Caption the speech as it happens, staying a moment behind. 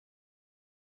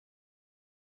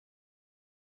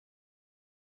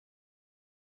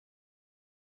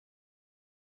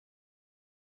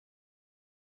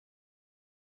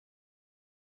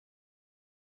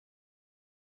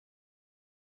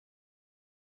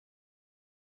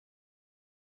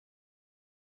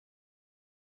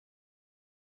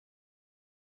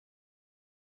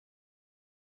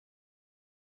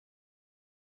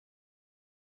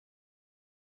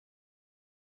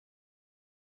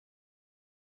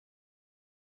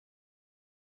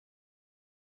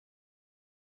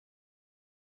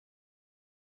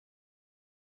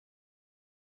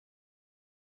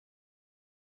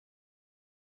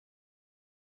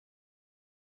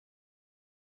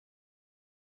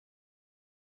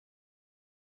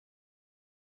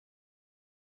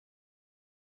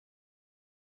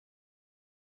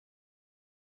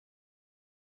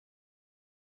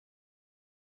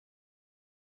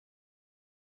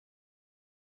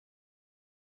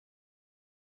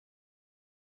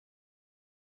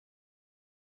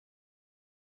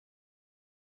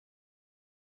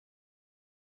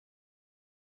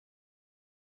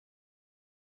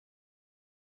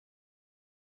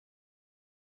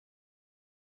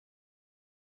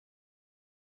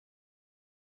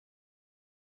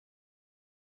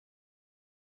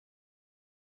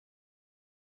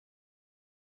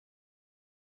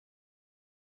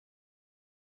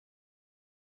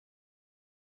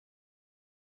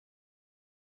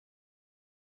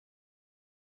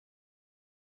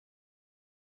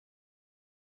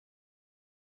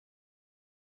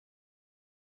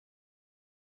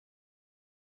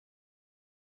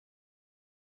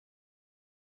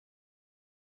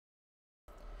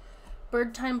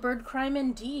Bird time, bird crime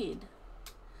indeed.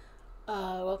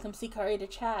 Welcome Sikari to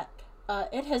chat.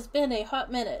 It has been a hot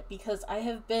minute because I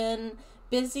have been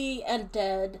busy and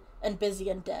dead and busy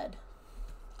and dead.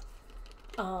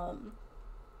 But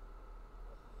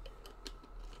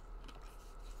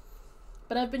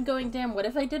I've been going, damn, what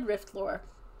if I did Rift lore?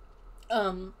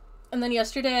 And then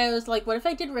yesterday I was like, what if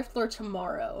I did Rift lore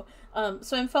tomorrow?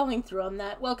 So I'm following through on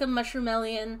that. Welcome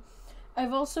Mushroomellion.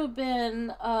 I've also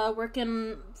been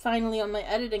working finally on my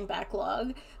editing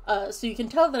backlog, so you can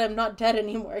tell that I'm not dead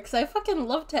anymore, because I fucking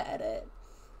love to edit.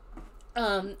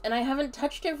 And I haven't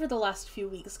touched it for the last few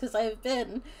weeks, because I've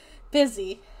been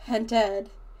busy and dead,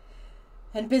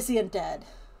 and busy and dead.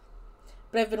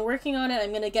 But I've been working on it.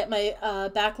 I'm going to get my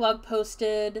backlog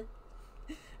posted.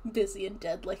 Busy and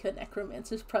dead like a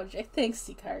necromancer's project. Thanks,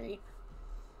 Sikari.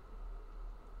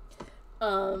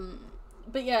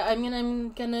 But yeah,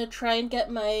 I'm gonna try and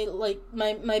get my, like,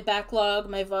 my backlog,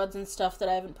 my VODs and stuff that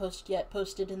I haven't posted yet,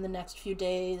 posted in the next few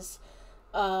days.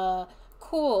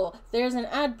 Cool. There's an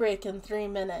ad break in 3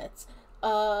 minutes.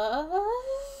 What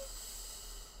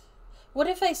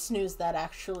if I snooze that,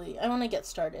 actually? I want to get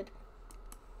started.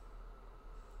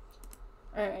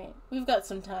 Alright, we've got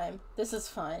some time. This is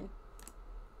fine.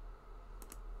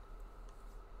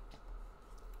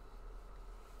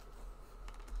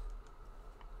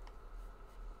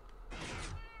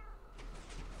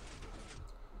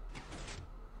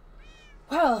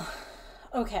 Well,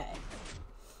 okay.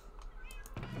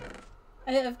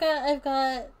 I've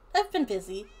been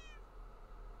busy.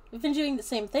 I've been doing the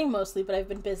same thing mostly, but I've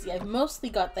been busy. I've mostly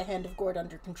got the Hand of Gourd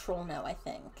under control now, I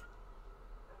think.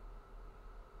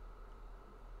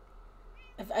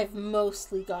 I've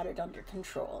mostly got it under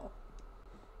control.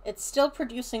 It's still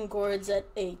producing gourds at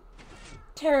a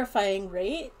terrifying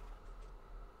rate,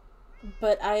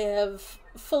 but I have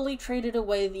fully traded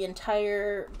away the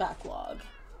entire backlog.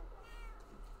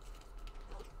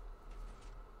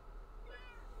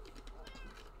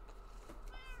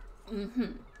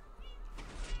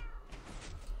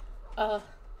 Of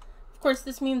course,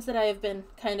 this means that I have been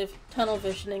kind of tunnel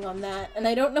visioning on that, and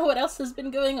I don't know what else has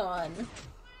been going on.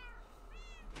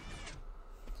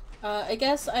 I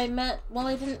guess I met, well,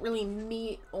 I didn't really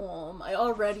meet Olm. I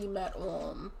already met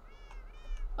Olm.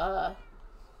 But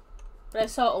I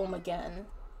saw Olm again.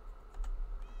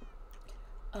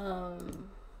 And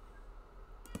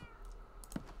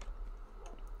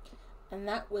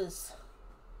that was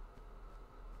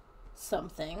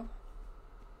something.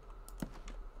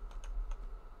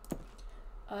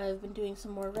 I've been doing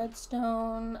some more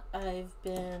redstone. I've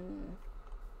been...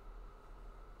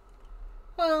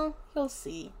 well, you'll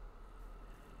see.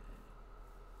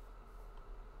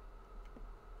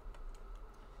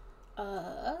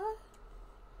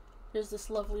 There's this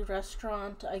lovely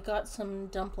restaurant. I got some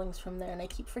dumplings from there and I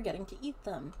keep forgetting to eat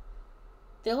them.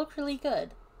 They look really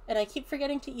good, and I keep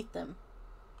forgetting to eat them.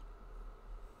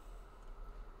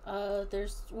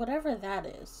 There's whatever that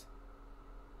is.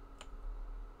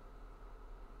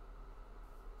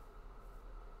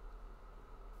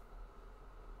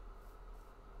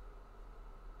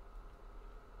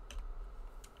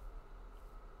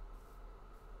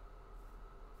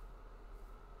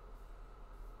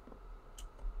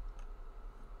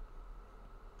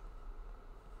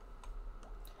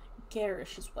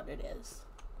 Garish is what it is.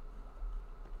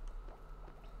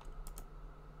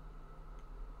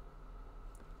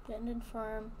 Abandoned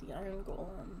farm, the iron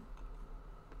golem.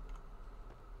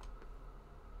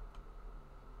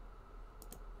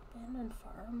 Abandoned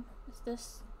farm? Is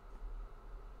this...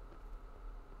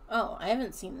 oh, I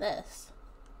haven't seen this.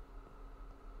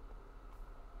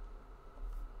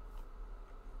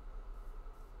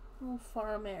 Little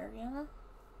farm area.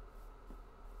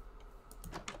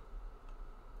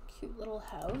 Cute little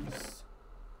house.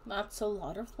 That's a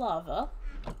lot of lava.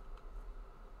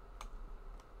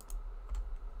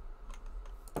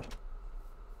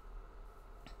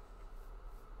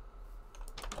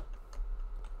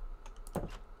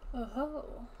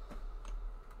 Oh-ho.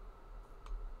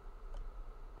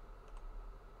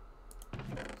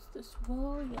 Is this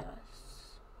wall? Yes.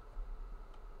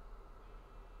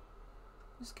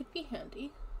 This could be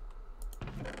handy.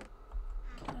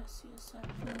 Cassius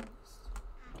saplings.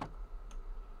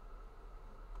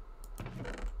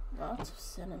 Lots of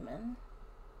cinnamon.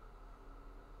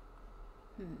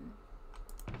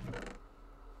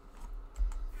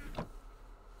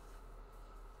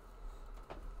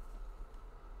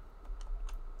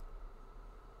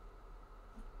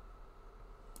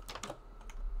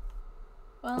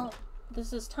 Well,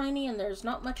 this is tiny and there's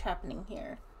not much happening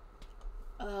here.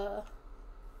 I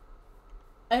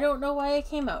don't know why I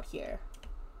came out here.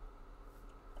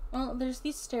 Well, there's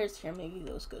these stairs here. Maybe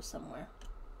those go somewhere.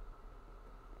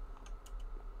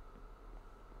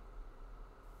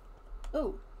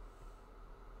 Oh.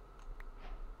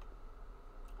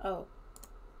 Oh.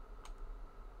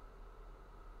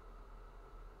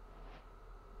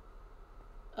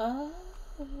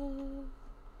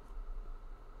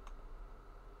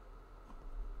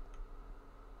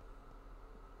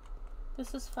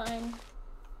 This is fine.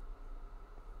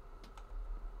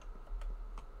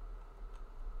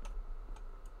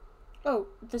 Oh,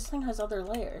 this thing has other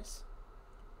layers.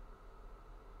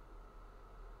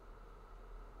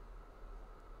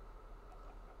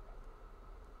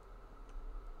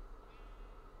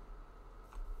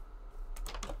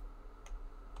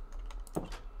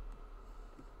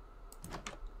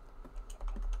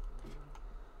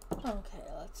 Okay,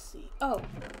 let's see. Oh.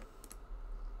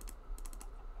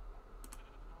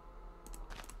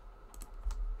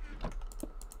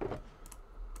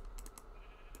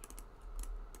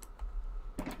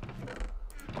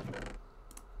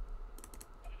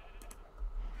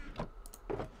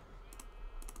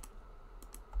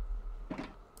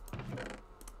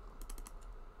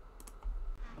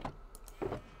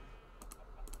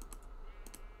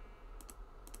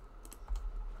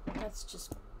 Let's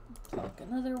just plunk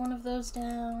another one of those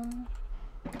down.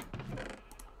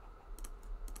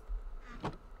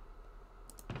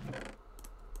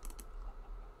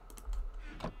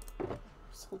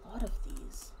 There's a lot of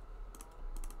these.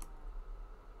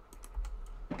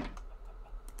 I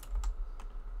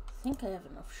think I have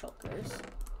enough shulkers.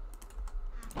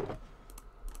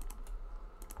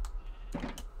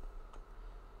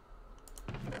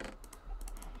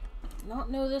 Did not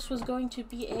know this was going to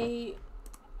be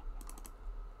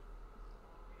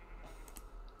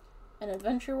an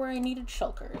adventure where I needed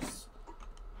shulkers.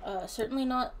 Certainly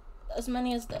not as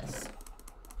many as this.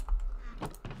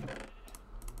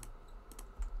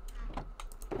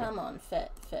 Come on,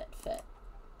 fit.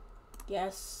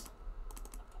 Yes.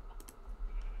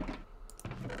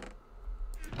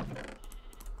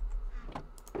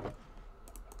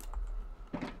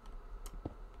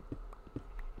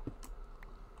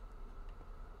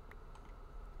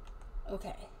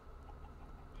 Okay.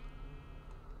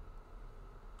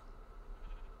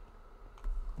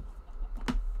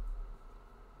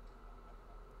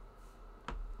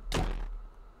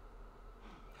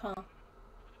 Huh.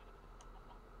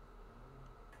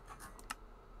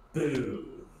 Boo.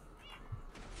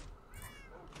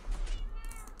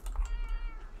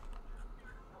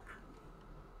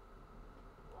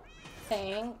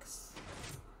 Thanks.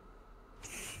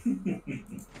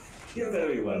 You're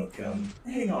very welcome.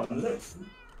 Hang on,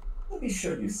 let me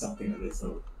show you something a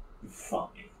little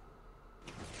funny.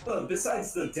 Well,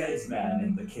 besides the dead man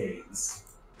in the caves.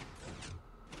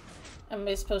 Am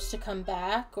I supposed to come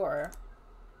back, or?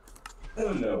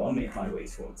 Oh no, I'll make my way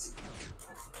towards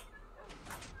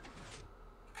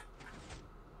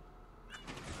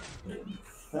you. In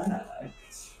fact...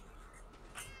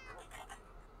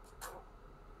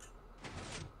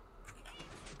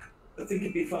 I think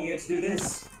it'd be funnier to do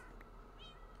this.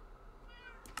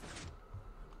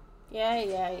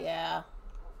 Yeah.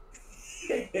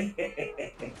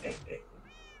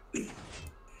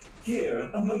 Here,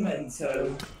 a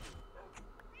memento.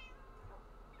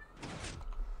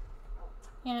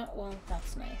 Yeah, well,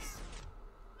 that's nice.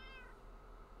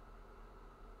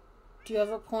 Do you have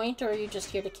a point, or are you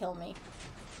just here to kill me?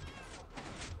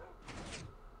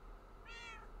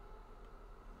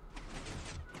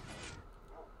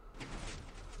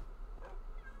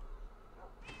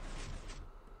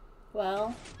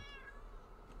 Well...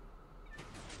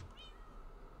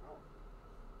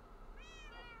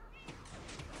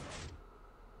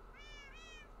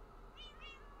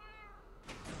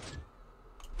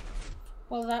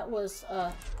 Well, that was,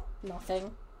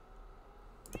 nothing.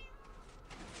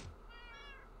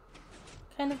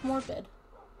 Kind of morbid.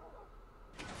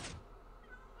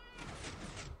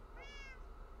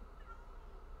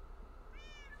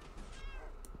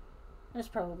 There's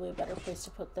probably a better place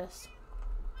to put this.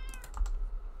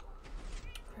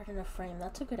 Put it in a frame.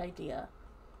 That's a good idea.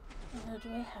 Do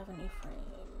I have any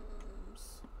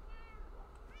frames?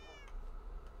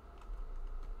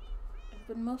 I've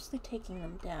been mostly taking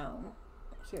them down.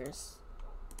 Here's...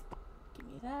 Give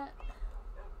me that.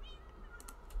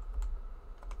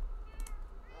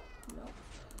 Nope.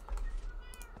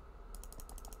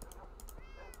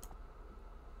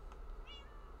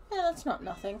 Yeah, that's not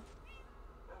nothing.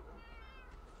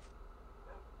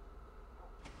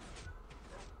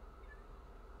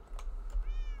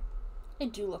 I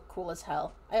do look cool as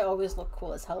hell. I always look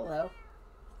cool as hell, though.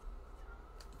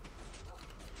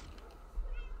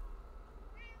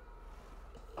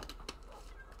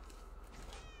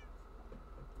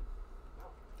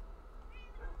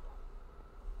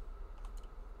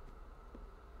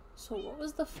 So what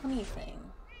was the funny thing?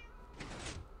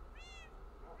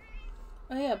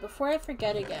 Oh yeah, before I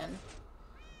forget again,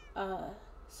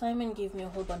 Simon gave me a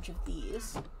whole bunch of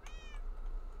these.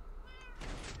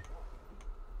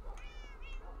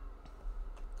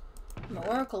 And the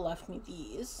Oracle left me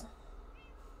these,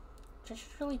 which I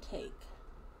should really take.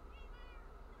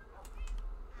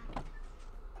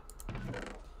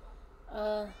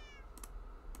 And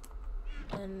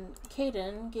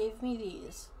Kaden gave me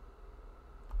these.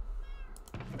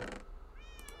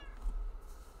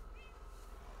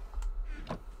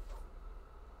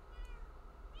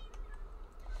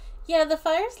 Yeah, the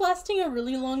fire's lasting a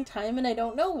really long time, and I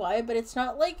don't know why, but it's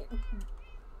not, like,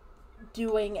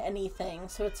 doing anything,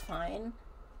 so it's fine.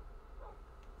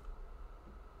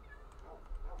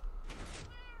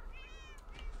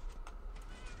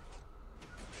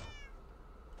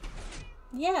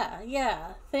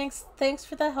 Yeah. Thanks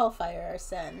for the hellfire,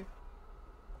 Arsene.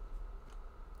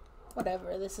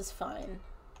 Whatever, this is fine.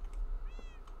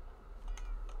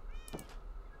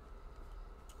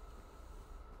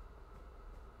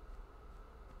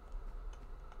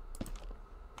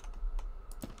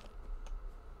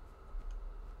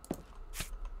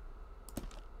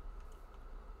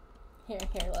 Here,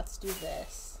 let's do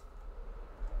this.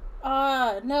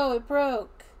 Ah, no, it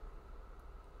broke.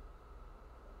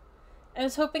 I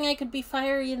was hoping I could be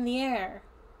fiery in the air.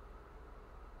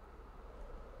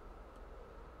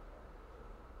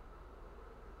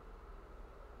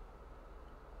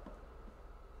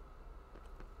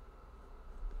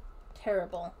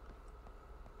 Terrible.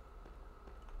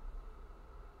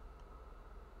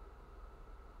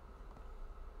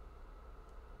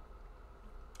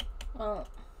 Well...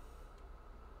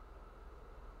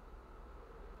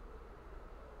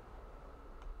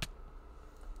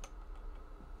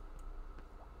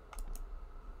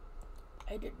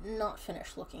 I did not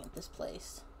finish looking at this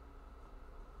place.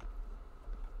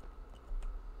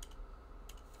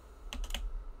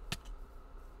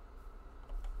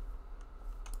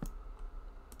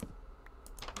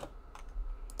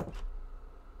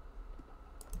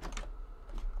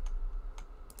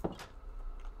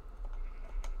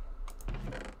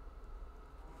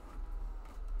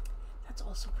 That's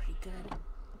also pretty good.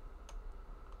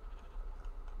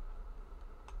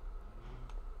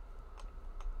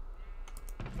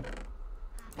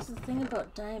 The thing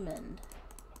about diamond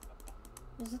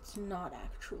is it's not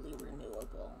actually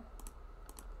renewable.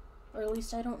 Or at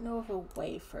least I don't know of a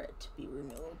way for it to be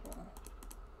renewable.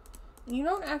 You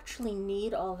don't actually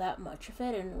need all that much of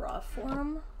it in raw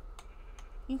form.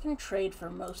 You can trade for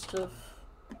most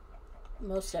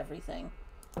everything.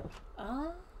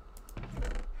 Lots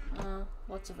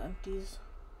of empties.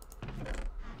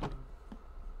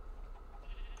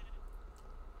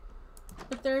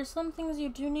 But there are some things you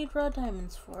do need raw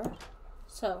diamonds for.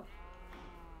 So.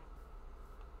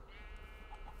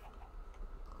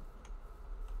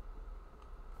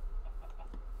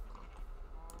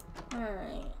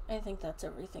 Alright, I think that's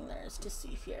everything there is to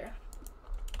see here.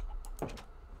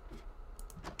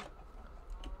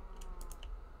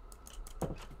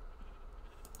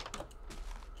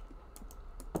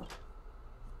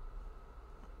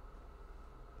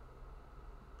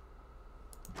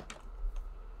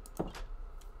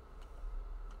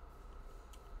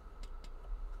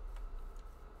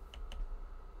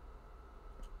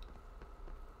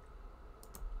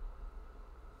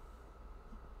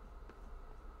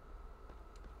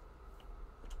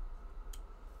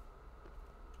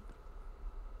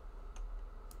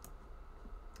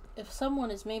 If someone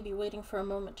is maybe waiting for a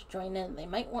moment to join in, they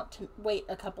might want to wait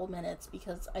a couple minutes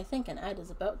because I think an ad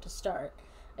is about to start.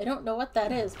 I don't know what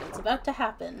that is, but it's about to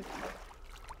happen.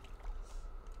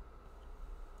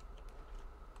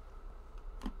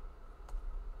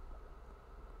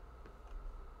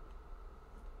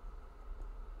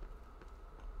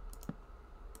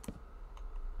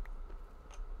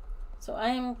 So I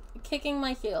am kicking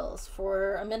my heels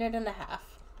for a minute and a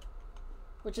half,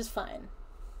 which is fine.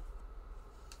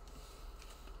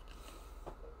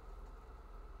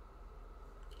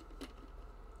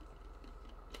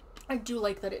 I do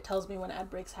like that it tells me when ad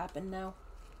breaks happen now.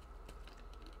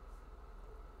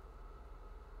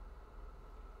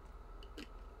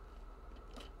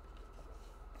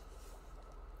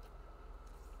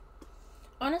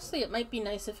 Honestly, it might be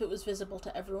nice if it was visible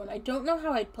to everyone. I don't know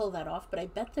how I'd pull that off, but I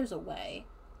bet there's a way.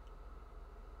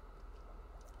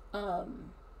 I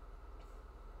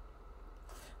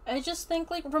just think,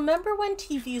 like, remember when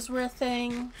TVs were a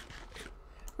thing?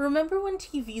 Remember when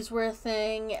TVs were a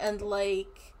thing and, like,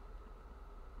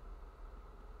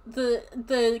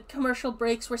 the commercial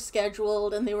breaks were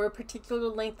scheduled and they were a particular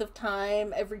length of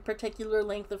time, every particular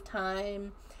length of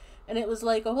time, And it was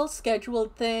like a whole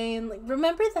scheduled thing. Like,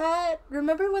 remember that?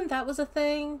 Remember when that was a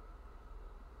thing?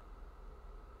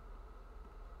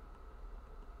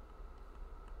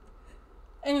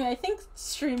 Anyway, I think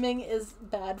streaming is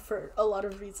bad for a lot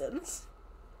of reasons.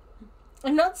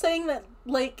 I'm not saying that,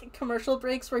 like, commercial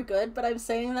breaks were good, but I'm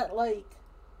saying that, like,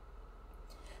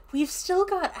 we've still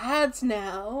got ads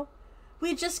now.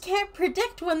 We just can't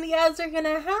predict when the ads are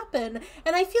gonna happen.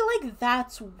 And I feel like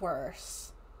that's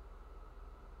worse.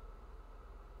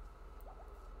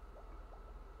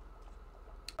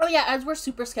 Oh yeah, ads were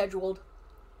super scheduled.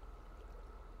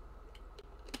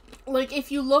 Like,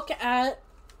 if you look at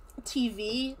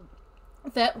TV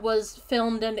that was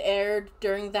filmed and aired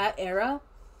during that era,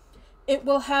 it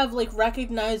will have, like,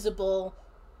 recognizable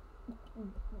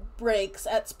breaks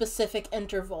at specific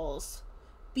intervals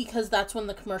because that's when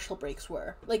the commercial breaks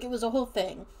were. Like, it was a whole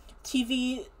thing.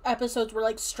 TV episodes were,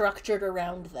 like, structured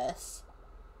around this.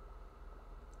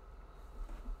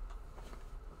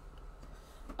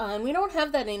 And we don't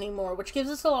have that anymore, which gives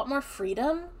us a lot more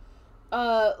freedom.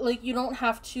 Like, you don't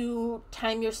have to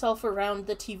time yourself around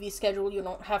the TV schedule. You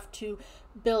don't have to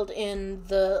build in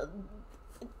the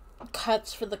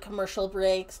cuts for the commercial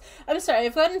breaks. I'm sorry,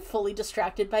 I've gotten fully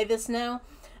distracted by this now.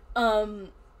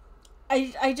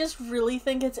 I just really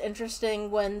think it's interesting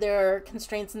when there are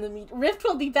constraints in the media. Ryft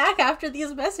will be back after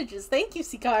these messages. Thank you,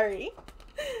 Sikari.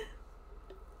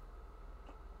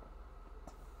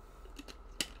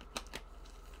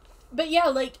 But yeah,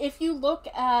 like, if you look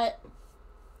at,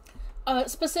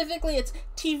 specifically, it's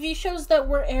TV shows that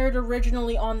were aired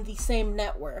originally on the same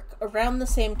network, around the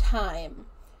same time,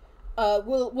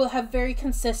 will have very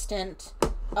consistent,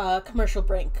 commercial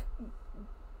break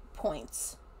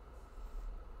points.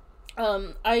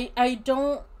 I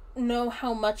don't know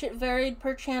how much it varied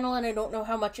per channel, and I don't know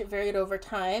how much it varied over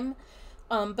time,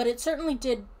 but it certainly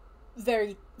did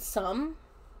vary some.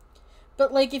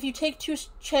 But, like, if you take two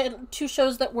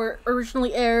shows that were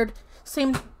originally aired,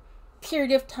 same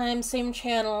period of time, same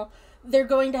channel, they're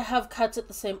going to have cuts at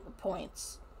the same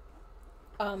points.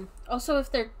 Also,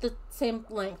 if they're the same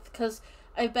length, because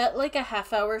I bet, like, a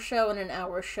half-hour show and an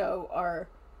hour show are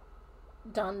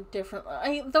done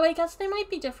differently. Though I guess they might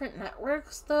be different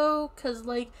networks, though, because,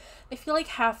 like, I feel like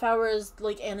half-hour is,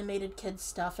 like, animated kids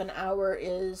stuff, an hour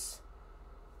is,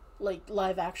 like,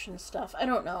 live action stuff. I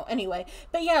don't know. Anyway.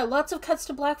 But yeah, lots of cuts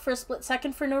to black for a split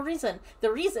second for no reason.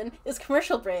 The reason is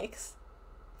commercial breaks.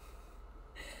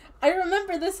 I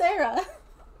remember this era.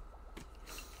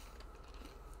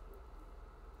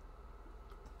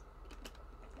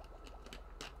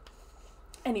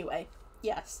 Anyway,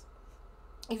 yes.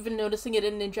 You've been noticing it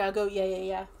in Ninjago?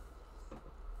 Yeah.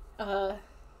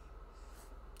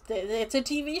 It's a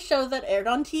TV show that aired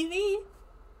on TV.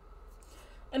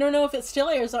 I don't know if it still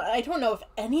airs on... I don't know if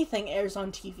anything airs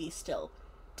on TV still.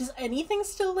 Does anything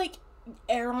still, like,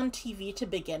 air on TV to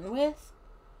begin with?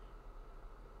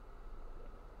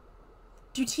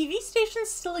 Do TV stations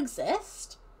still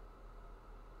exist?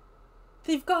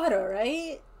 They've gotta,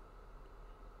 right?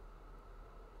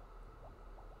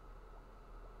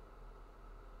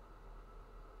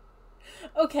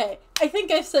 Okay, I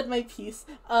think I've said my piece.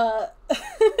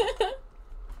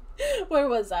 Where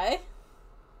was I?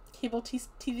 Cable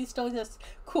TV still exists.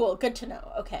 Cool, good to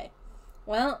know. Okay.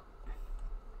 Well.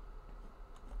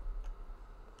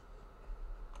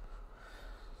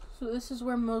 So this is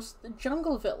where the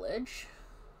Jungle Village.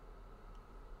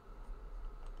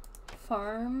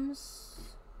 Farms.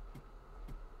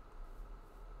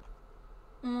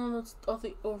 That's all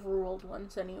the overworld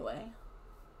ones anyway.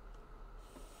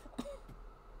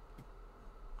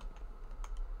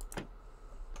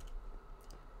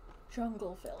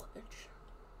 Jungle Village.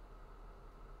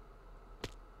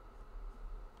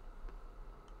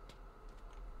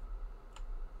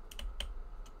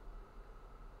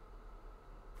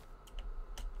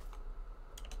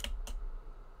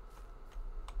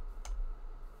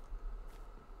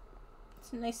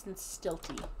 It's nice and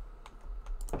stilty.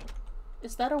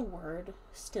 Is that a word?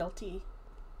 Stilty.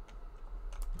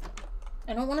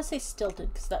 I don't want to say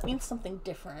stilted because that means something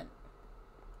different.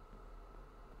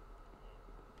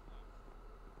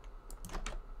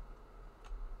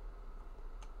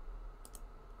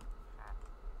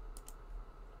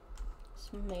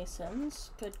 Some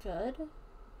masons. Good, good.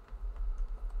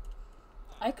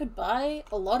 I could buy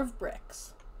a lot of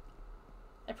bricks.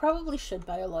 I probably should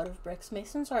buy a lot of bricks.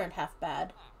 Masons aren't half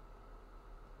bad.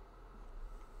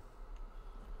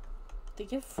 They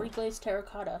give free glazed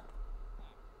terracotta.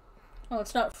 Well,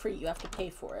 it's not free, you have to pay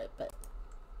for it, but...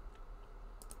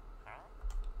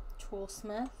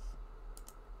 Toolsmith.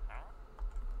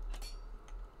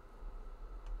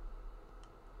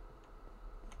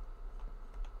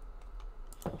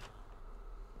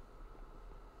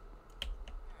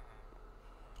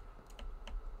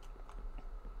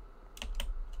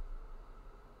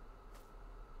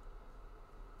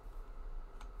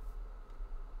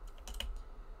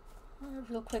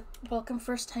 Real quick, welcome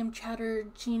first time chatter,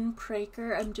 Jean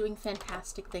Praker. I'm doing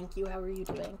fantastic, thank you. How are you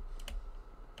doing?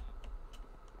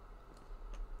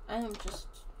 I am just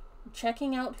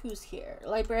checking out who's here.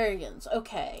 Librarians,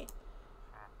 okay.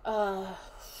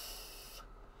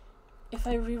 If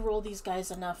I re-roll these guys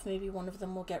enough, maybe one of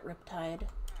them will get Riptide.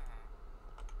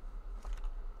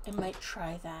 I might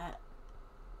try that.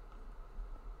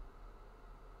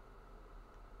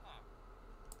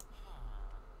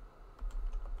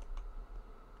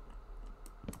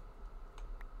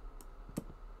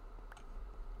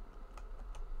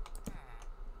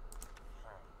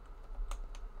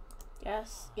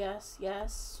 Yes, yes,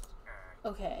 yes.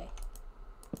 Okay.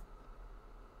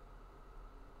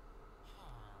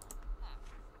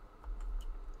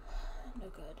 No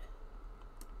good.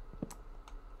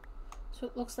 So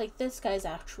it looks like this guy's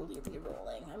actually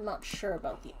re-rolling. I'm not sure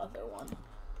about the other one.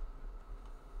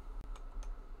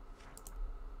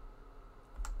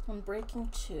 I'm breaking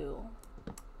 2.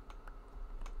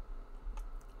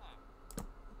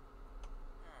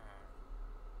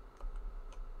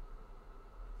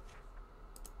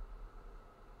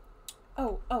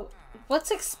 Oh,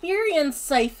 what's experience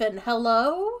siphon?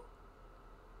 Hello?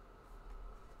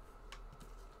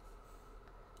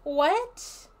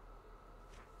 What?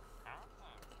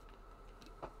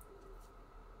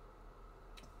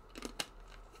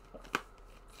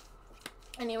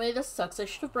 Anyway, this sucks. I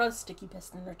should have brought a sticky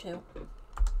piston or 2.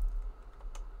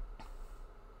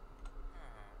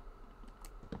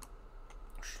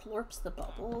 Slurps the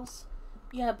bubbles?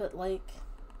 Yeah, but like,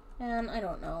 man, I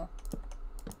don't know.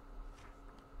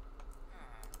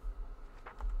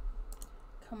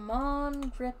 Come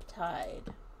on,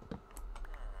 Riptide.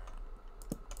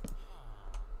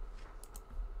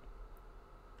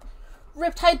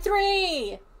 Riptide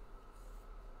 3!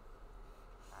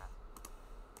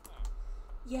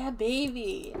 Yeah,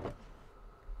 baby.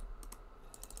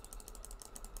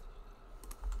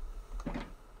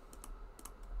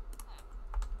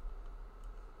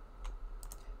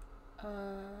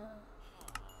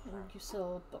 You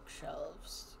sell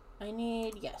bookshelves. I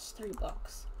need, yes, 3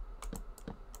 books.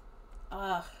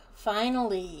 Ah,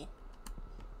 finally.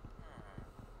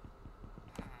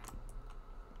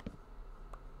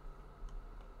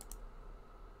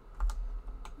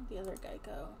 Where'd the other guy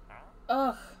go?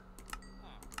 Ugh.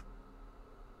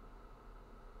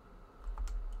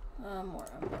 More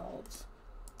emeralds.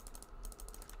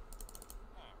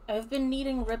 I've been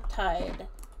needing Riptide,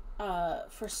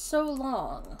 for so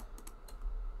long.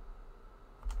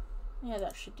 Yeah,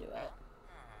 that should do it.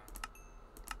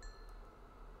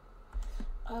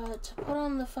 To put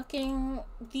on the fucking...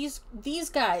 These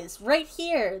guys, right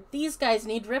here! These guys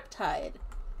need Riptide.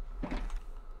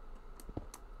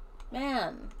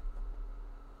 Man.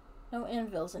 No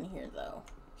anvils in here, though.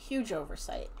 Huge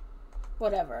oversight.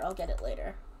 Whatever, I'll get it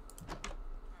later.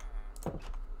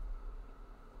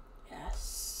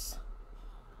 Yes.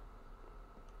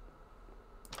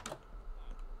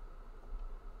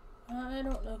 I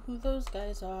don't know who those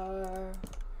guys are.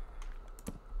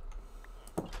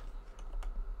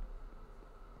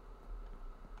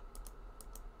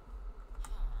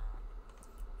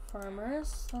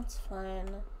 Farmers, that's fine.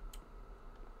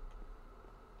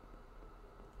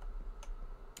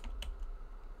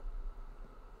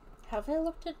 Have I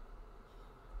looked at...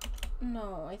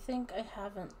 No, I think I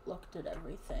haven't looked at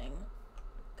everything.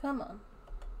 Come on.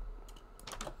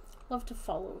 Love to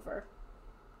fall over.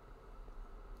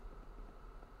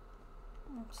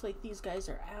 Looks like these guys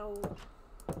are out.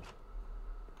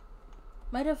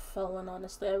 Might have fallen,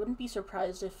 honestly. I wouldn't be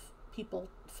surprised if people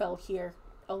fell here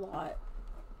a lot.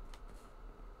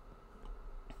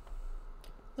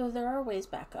 Though there are ways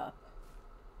back up.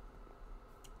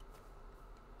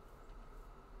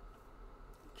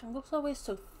 Jungle's always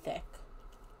so thick.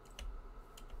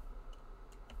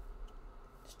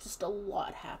 There's just a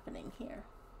lot happening here.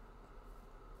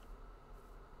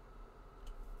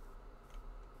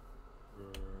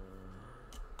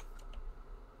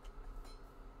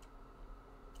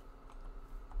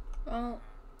 Well,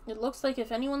 it looks like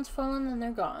if anyone's fallen, then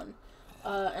they're gone.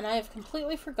 And I have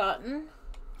completely forgotten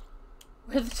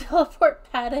where the teleport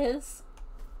pad is.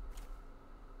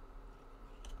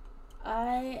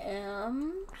 I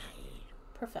am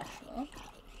professional.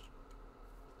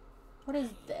 What is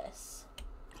this?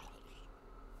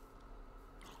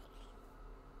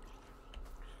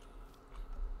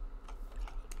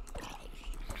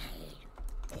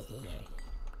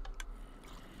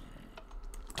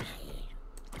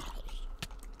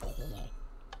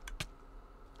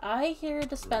 I hear a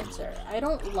dispenser. I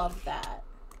don't love that.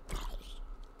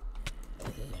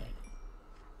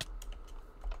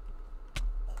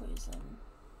 Poison.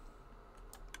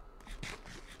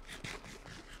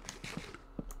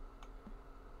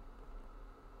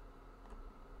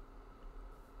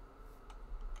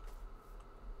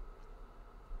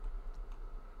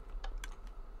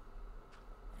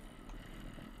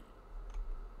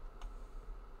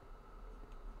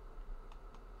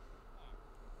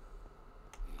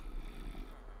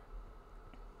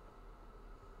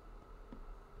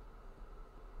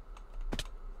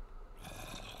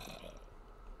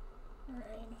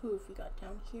 Alright, who have we got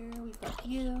down here? We've got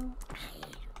you.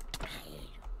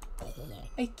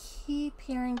 I keep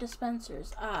hearing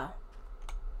dispensers. Ah.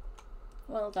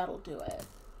 Well, that'll do it.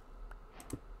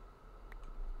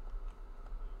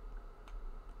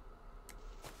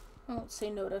 I won't say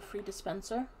no to a free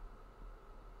dispenser.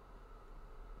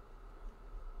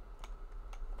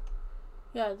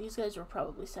 Yeah, these guys were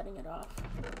probably setting it off.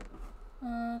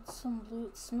 Some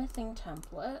loot smithing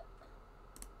template.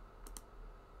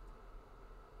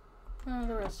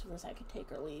 The rest of this I could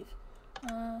take or leave.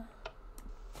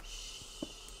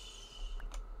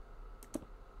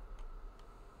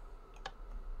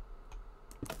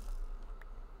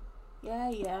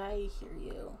 Yeah, I hear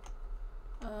you.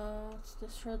 What's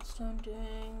this redstone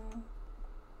doing?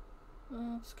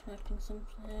 It's connecting some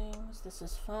things. This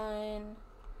is fine.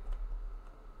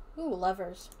 Ooh,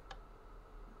 levers.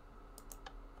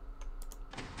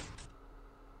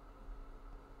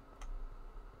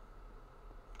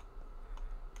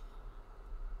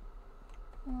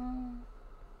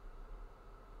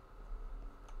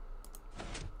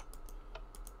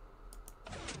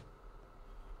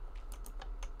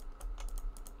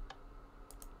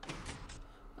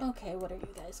 Okay, what are you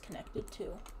guys connected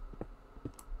to?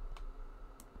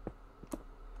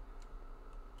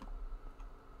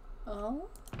 Oh?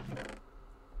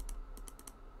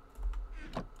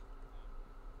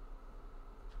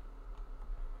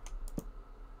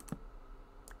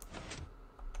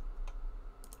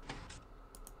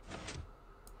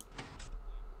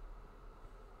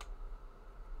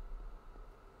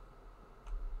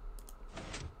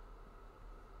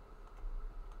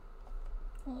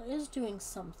 Well, it is doing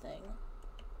something.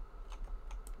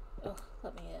 Ugh,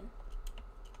 let me in.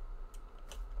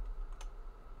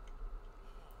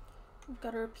 We've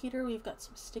got a repeater, we've got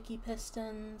some sticky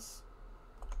pistons.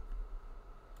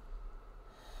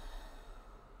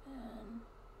 And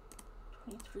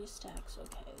 23 stacks.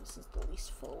 Okay, this is the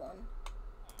least full one.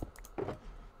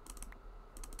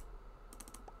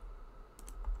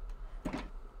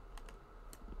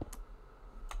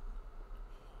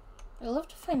 I love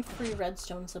to find free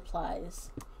redstone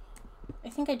supplies. I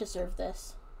think I deserve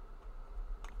this.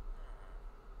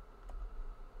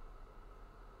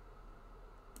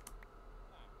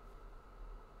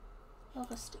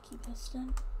 Love a sticky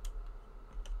piston.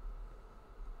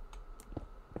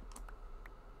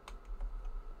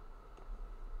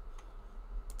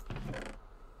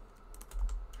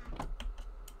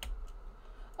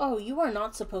 Oh, you are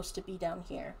not supposed to be down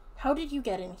here. How did you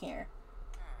get in here?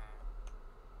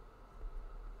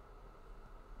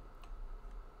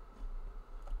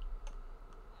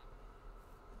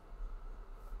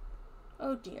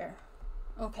 Oh dear.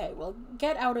 Okay, well,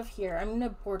 get out of here. I'm gonna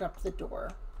board up the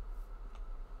door.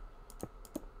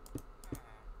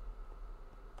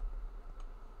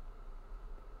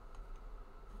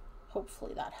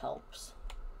 Hopefully that helps.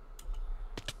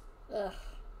 Ugh.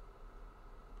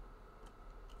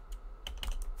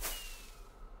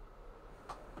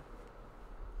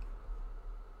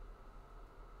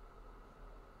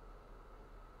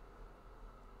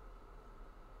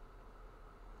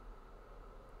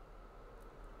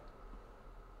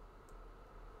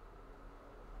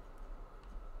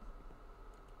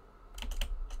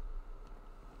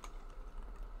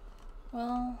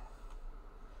 Well,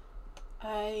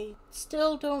 I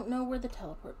still don't know where the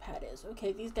teleport pad is.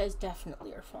 Okay, these guys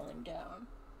definitely are falling down.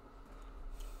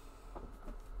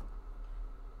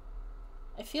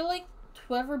 I feel like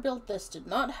whoever built this did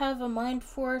not have a mind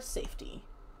for safety.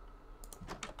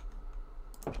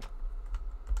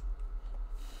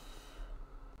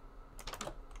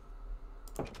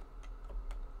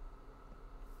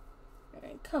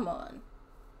 Alright, come on.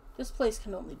 This place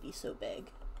can only be so big.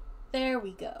 There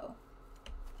we go.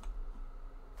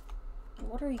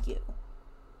 What are you?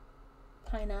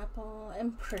 Pineapple?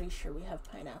 I'm pretty sure we have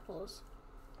pineapples.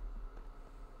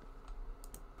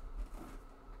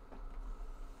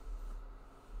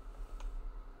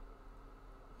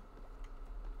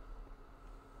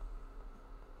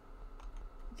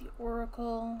 The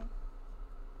Oracle.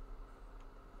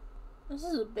 This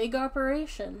is a big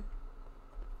operation.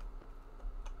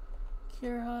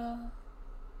 Kira.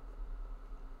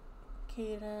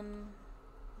 Kaden.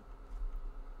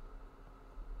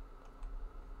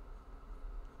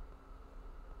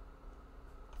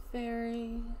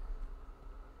 Fairy.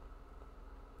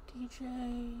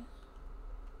 DJ.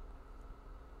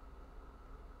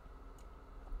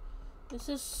 This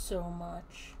is so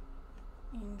much.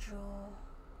 Angel.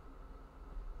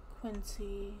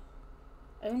 Quincy.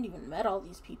 I haven't even met all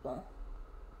these people.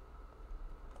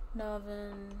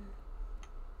 Navin.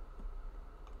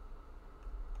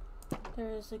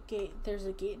 There's a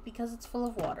gate because it's full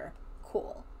of water.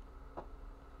 Cool.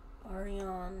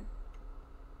 Arion.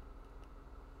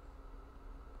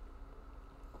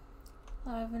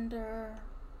 Lavender.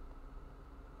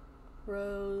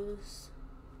 Rose.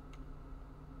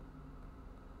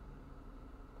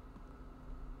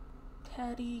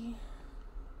 Teddy.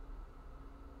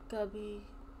 Gubby.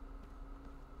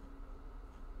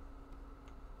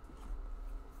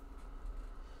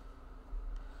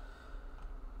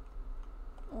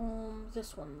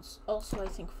 This one's also, I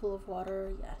think, full of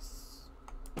water. Yes.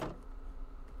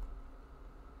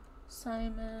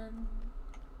 Simon.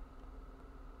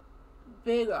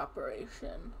 Big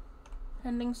operation.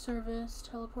 Pending service.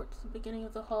 Teleport to the beginning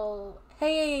of the hall.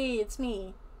 Hey, it's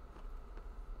me.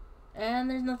 And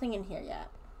there's nothing in here yet.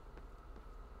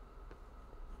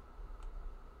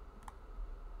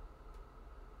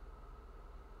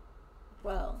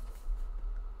 Well.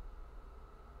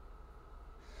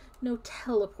 No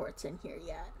teleports in here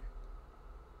yet.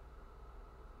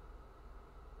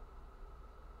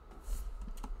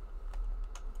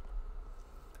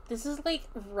 This is like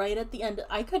right at the end.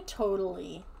 I could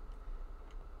totally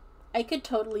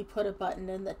put a button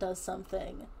in that does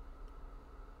something.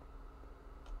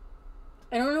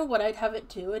 I don't know what I'd have it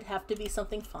do. It'd have to be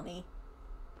something funny.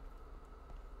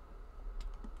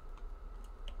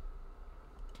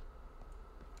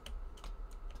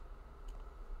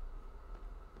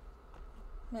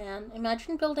 Man,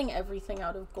 imagine building everything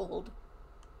out of gold.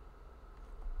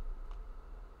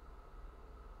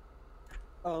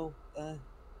 Oh,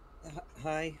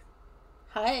 hi.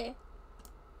 Hi.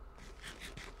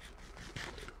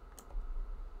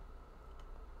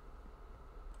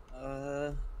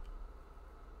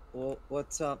 Well,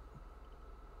 what's up?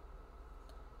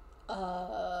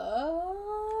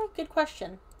 Good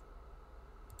question.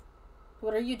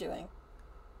 What are you doing?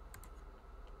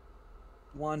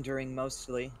 Wandering,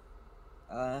 mostly.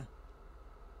 I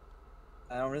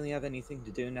don't really have anything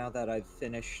to do now that I've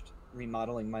finished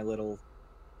remodeling my little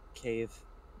cave.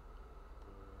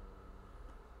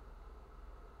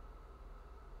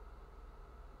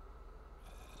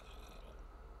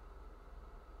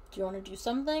 Do you want to do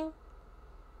something?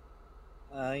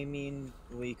 I mean,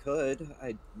 we could.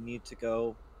 I need to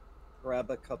go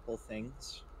grab a couple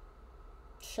things.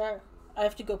 Sure. I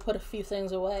have to go put a few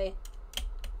things away.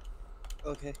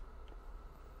 Okay.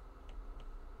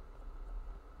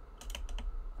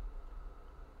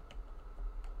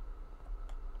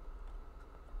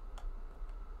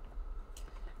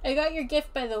 I got your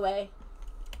gift, by the way.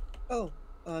 Oh,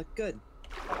 good.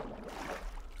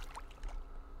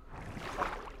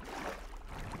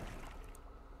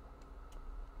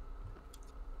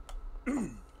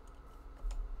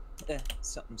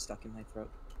 Something stuck in my throat.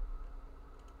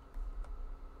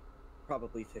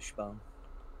 Probably fishbone.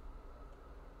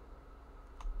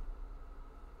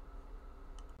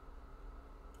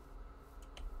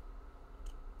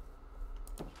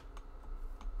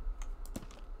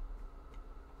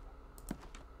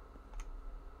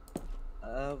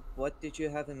 What did you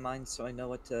have in mind so I know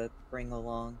what to bring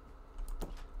along?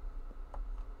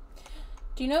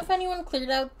 Do you know if anyone cleared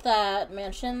out that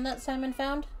mansion that Simon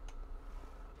found?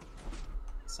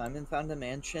 Simon found a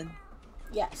mansion?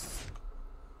 Yes.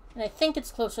 And I think it's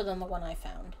closer than the one I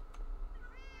found.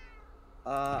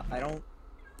 I don't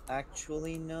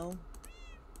actually know.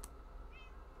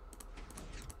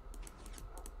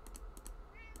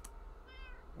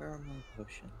 Where are my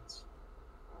potions?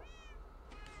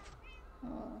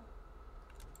 Oh.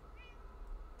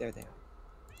 There they are.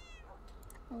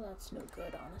 Well, that's no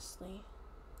good, honestly.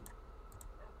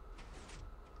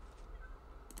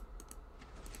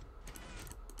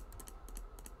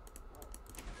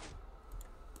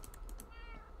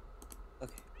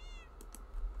 Okay.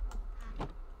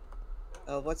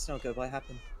 What's no good? What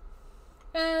happened?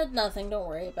 Nothing. Don't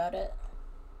worry about it.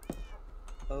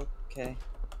 Okay.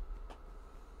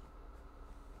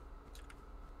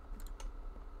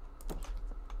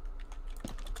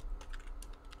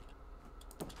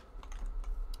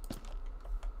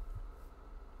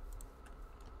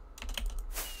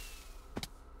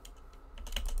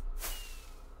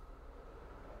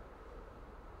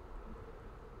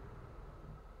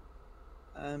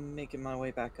 I'm making my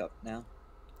way back up now.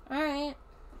 Alright.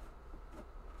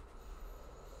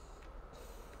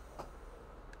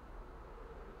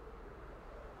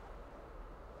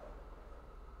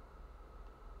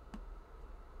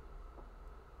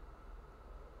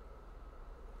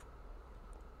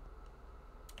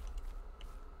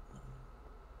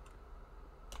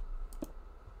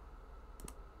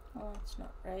 Oh, that's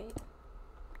not right.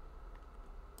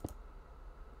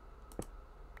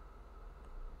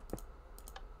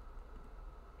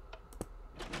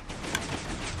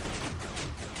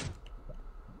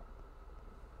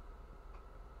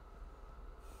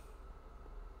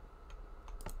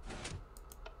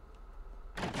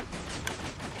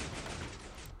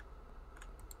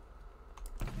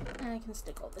 can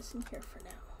stick all this in here for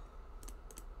now.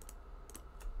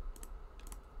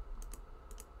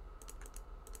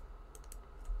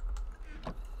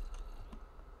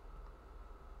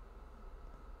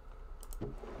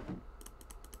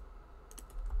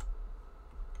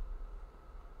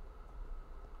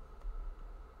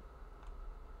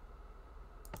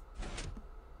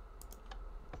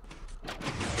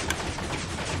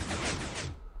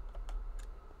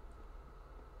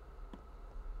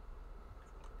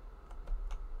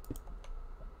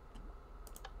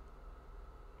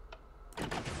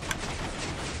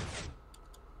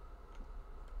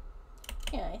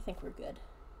 Yeah, I think we're good.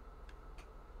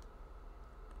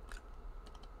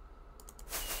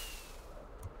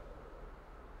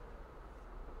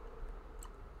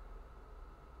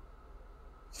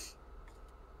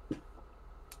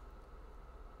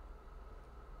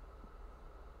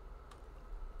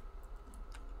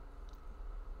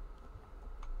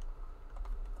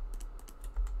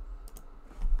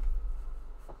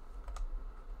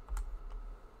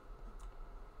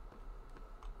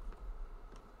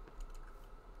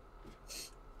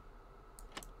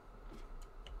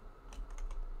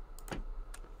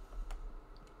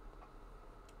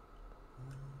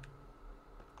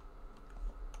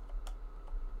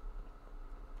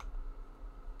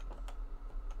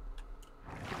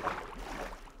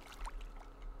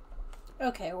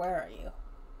 Okay, where are you?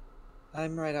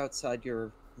 I'm right outside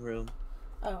your room.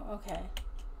 Oh, okay.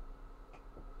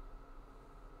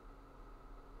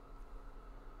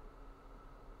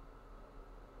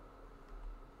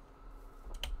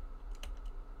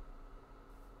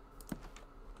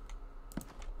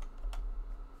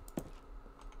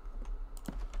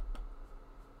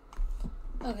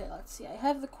 Okay, let's see. I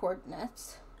have the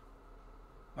coordinates.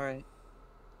 Alright.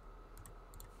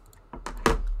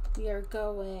 We are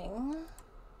going...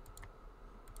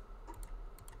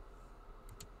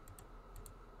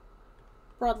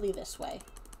 broadly this way.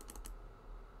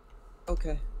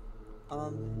 Okay.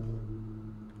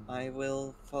 I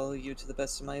will follow you to the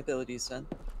best of my abilities then.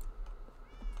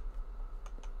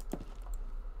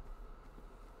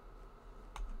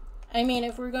 I mean,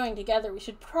 if we're going together, we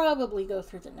should probably go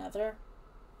through the Nether.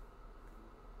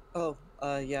 Oh,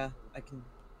 yeah, I can...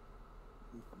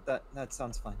 That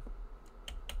sounds fine.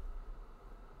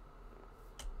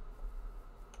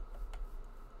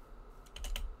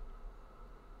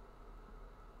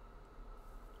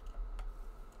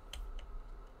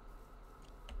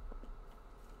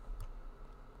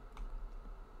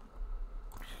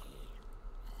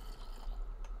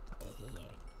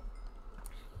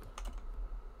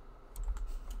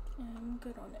 I'm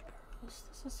good on arrows.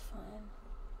 This is fine.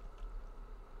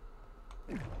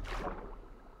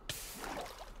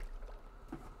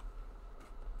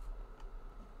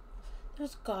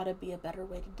 There's gotta be a better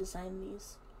way to design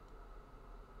these.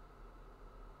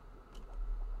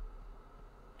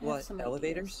 What,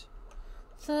 elevators?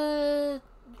 The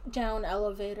down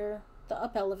elevator. The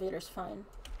up elevator's fine.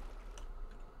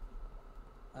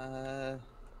 As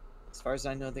far as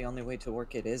I know, the only way to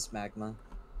work it is magma.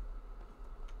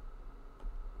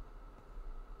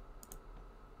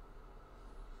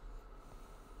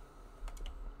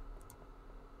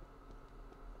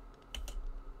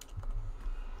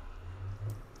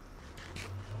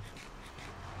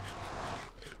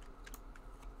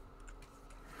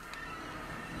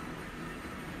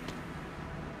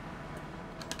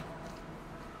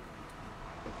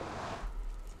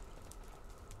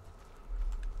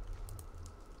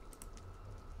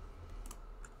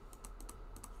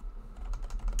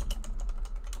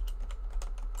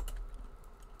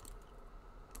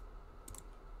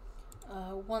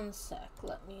 One sec.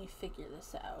 Let me figure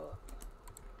this out.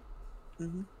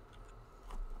 Mm-hmm.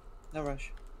 No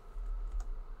rush.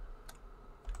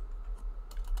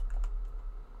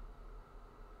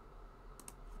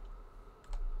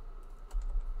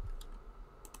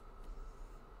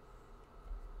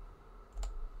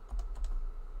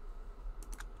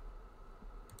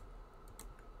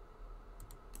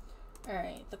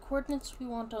 Alright, the coordinates we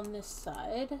want on this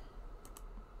side,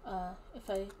 if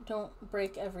I don't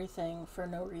break everything for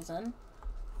no reason,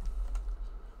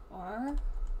 are...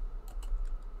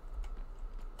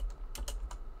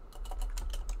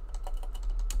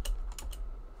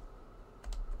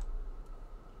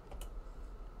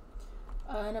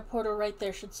 and a portal right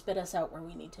there should spit us out where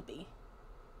we need to be.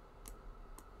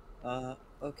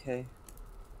 Okay.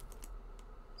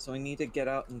 So we need to get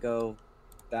out and go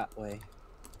that way.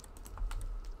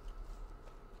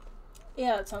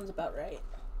 Yeah, that sounds about right.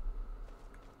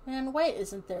 And why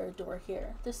isn't there a door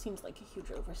here? This seems like a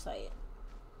huge oversight.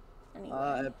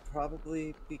 Anyway.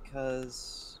 Probably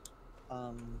because,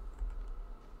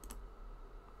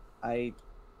 I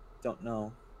don't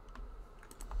know.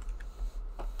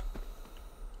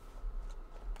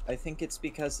 I think it's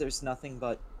because there's nothing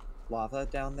but lava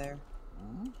down there.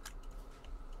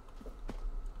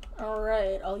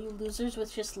 Alright, all you losers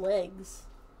with just legs.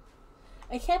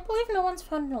 I can't believe no one's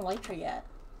found an elytra yet.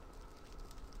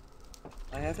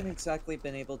 I haven't exactly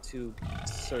been able to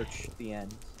search the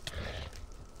end.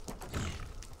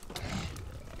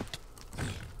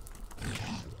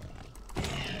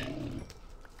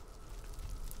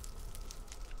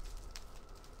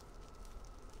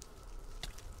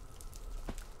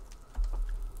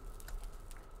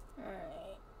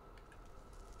 Alright.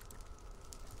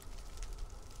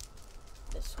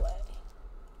 This way.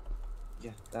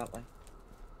 Yeah, that way.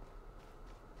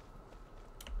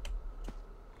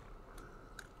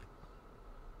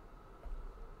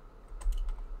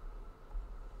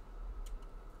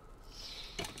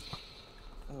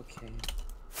 Okay.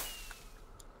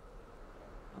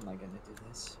 How am I gonna do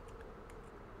this?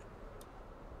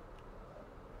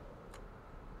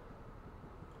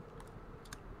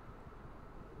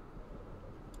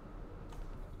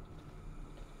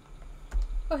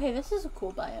 Okay, this is a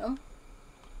cool biome.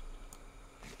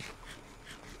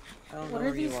 I don't know What are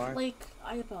where these, you are. like,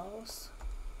 eyeballs?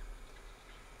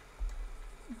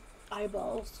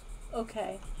 Eyeballs.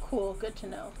 Okay, cool, good to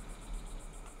know.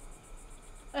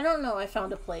 I don't know, I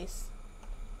found a place.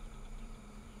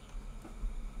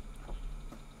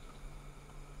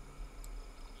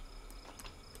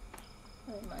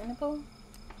 Are they mineable?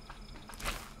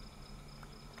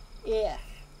 Yeah.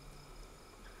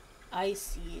 Ice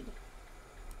seed.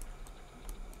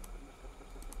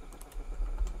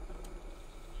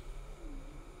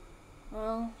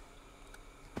 Well.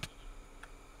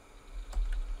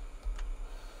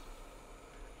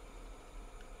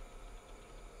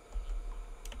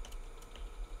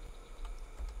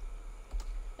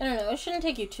 I don't know, it shouldn't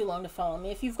take you too long to follow me.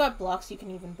 If you've got blocks, you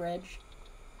can even bridge.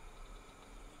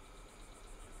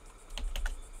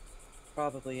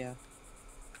 Probably, yeah.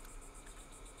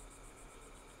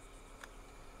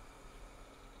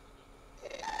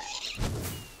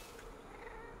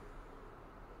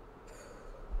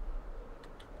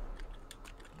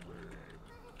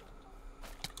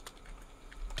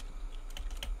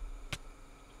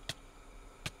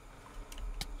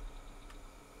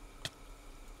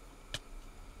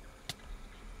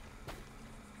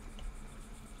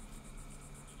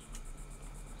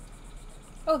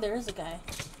 Oh, there is a guy.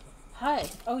 Hi.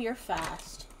 Oh, you're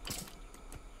fast.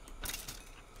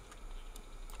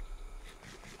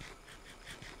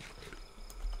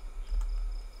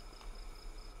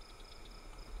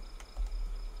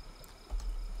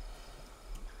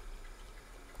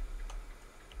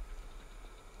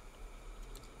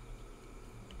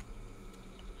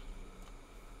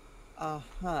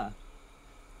 Uh-huh.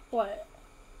 What?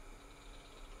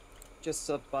 Just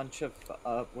a bunch of,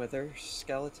 wither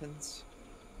skeletons.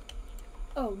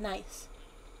 Oh, nice.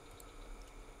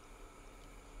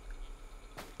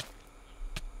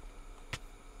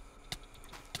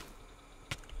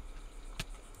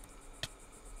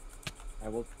 I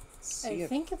will see I if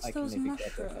think it's I can those maybe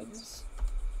get their heads. mushrooms.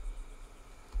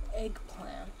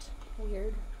 Eggplant.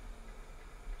 Weird.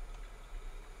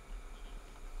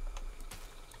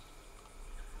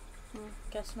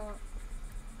 Guess not.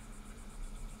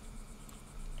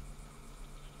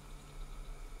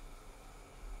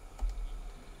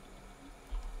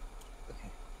 Okay.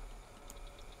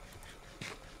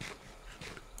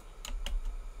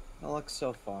 No luck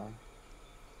so far.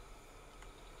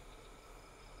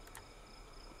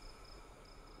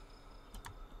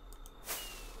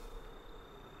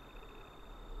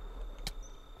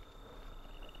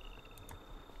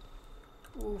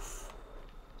 Oof.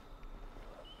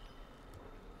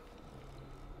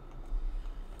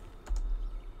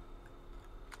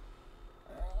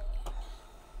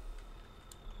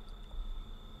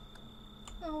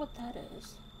 I don't know what that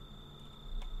is.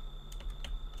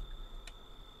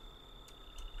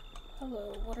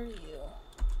 Hello, what are you?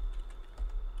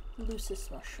 Lucis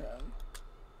mushroom.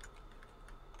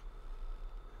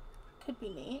 Could be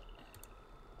neat.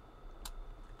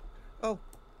 Oh,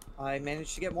 I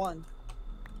managed to get one.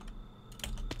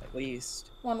 At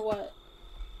least. One what?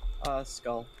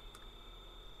 Skull.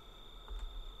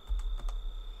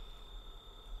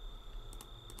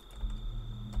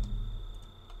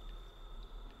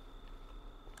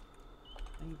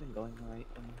 Have you been going the right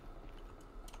way?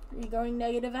 Are you going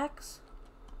negative X?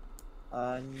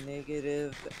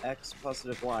 Negative X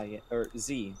positive Y, or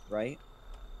Z, right?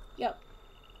 Yep.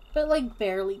 But like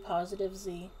barely positive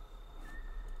Z.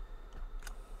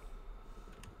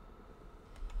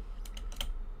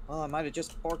 Well, I might have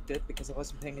just borked it because I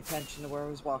wasn't paying attention to where I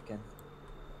was walking.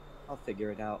 I'll figure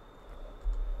it out.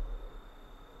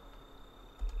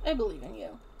 I believe in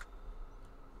you.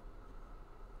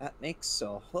 That makes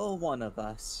a whole one of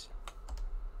us.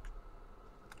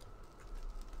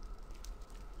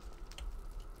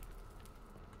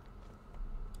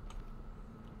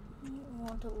 You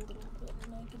want a little bit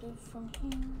negative from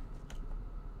here.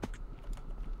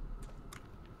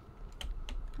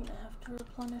 I'm gonna have to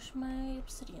replenish my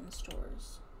obsidian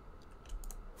stores.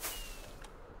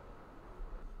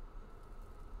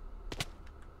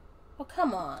 Oh,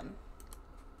 come on.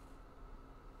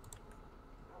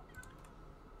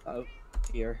 Oh,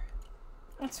 dear.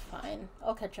 That's fine.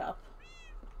 I'll catch up.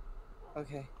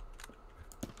 Okay.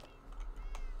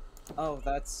 Oh,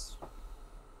 that's...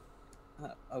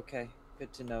 okay.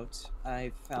 Good to note.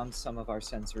 I found some of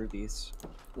Arsene's rubies.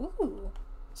 Ooh.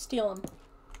 Steal them.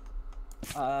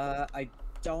 I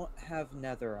don't have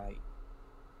netherite.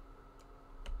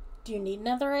 Do you need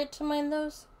netherite to mine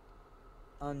those?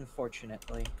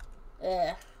 Unfortunately.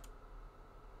 Ugh.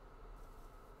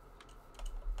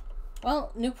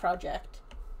 Well, new project.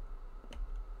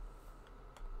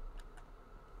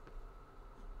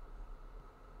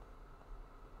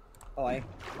 Oh, I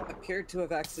appeared to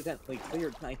have accidentally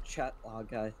cleared my chat log.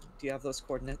 Do you have those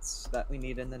coordinates that we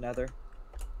need in the nether?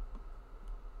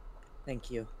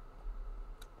 Thank you.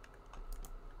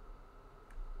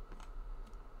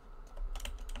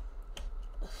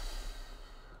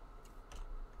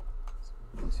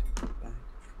 Back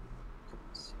from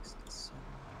 67.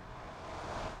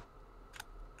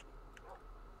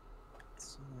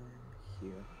 Somewhere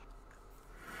here.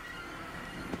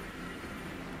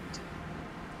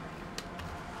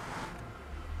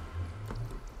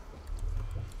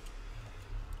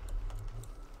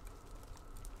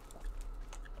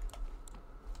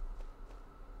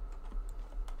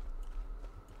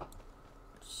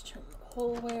 Just turn the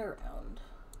whole way around.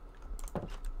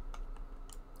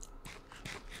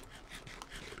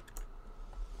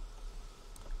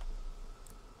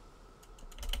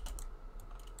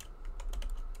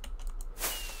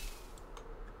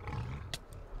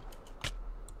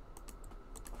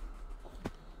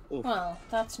 Oof. Well,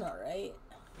 that's not right.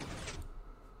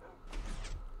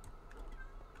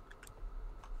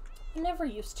 I never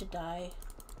used to die.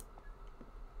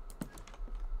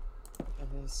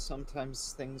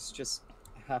 Sometimes things just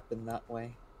happen that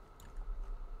way.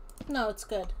 No, it's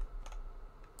good.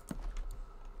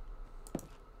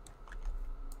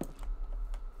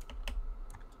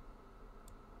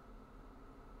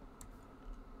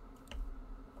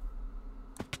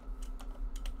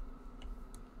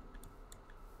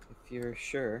 If you're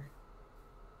sure.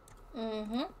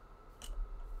 Mm-hmm.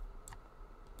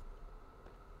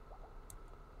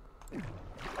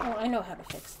 Oh, I know how to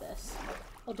fix this.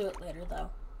 I'll do it later, though.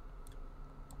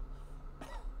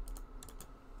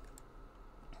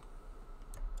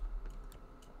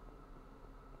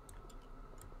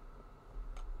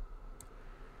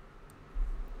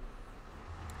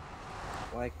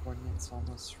 Y coordinates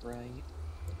almost right.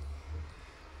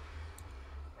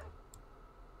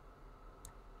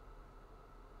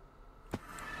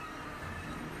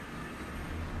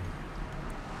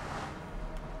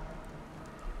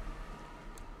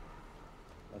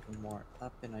 More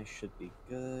up and I should be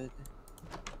good.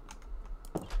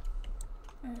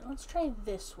 Alright, let's try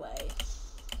this way.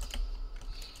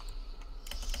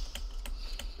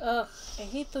 Ugh, I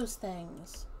hate those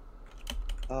things.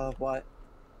 What?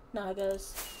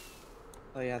 Nagas.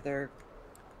 Oh yeah, they're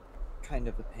kind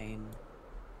of a pain.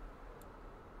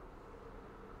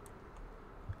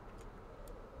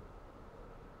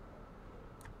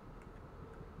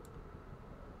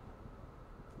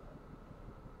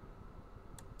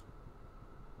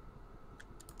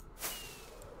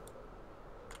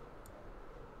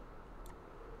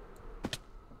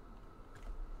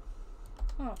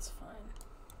 Oh, that's fine.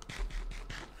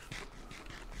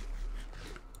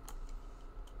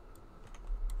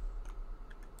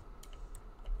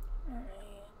 Alright.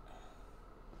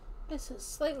 This is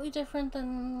slightly different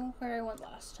than where I went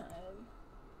last time.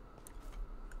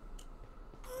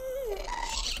 Oh,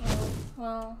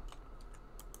 well.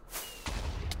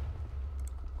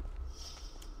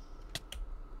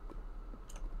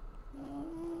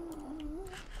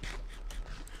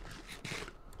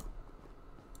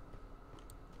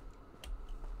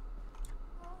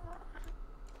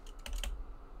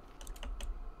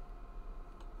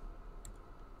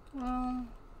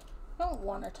 I don't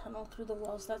want to tunnel through the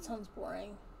walls. That sounds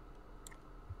boring.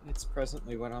 It's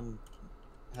presently what I'm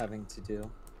having to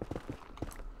do.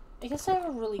 I guess I have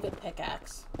a really good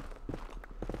pickaxe.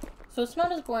 So it's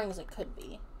not as boring as it could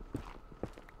be.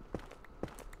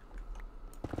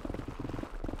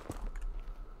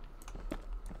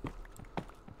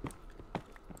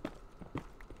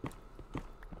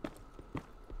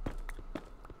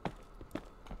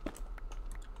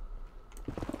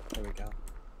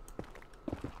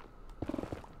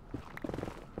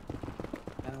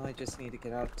 just need to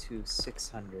get out to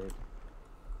 600.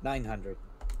 900.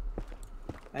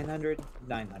 900,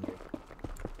 900.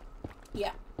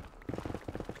 Yeah.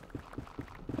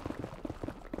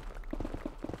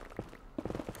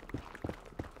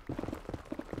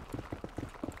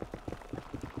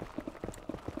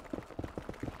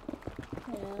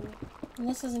 And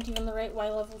this isn't even the right Y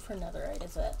level for netherite,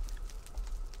 is it?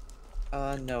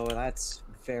 No, that's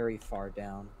very far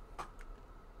down.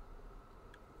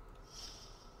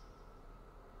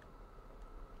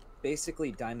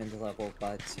 Basically diamond level,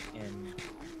 but in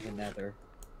the nether.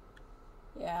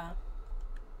 Yeah.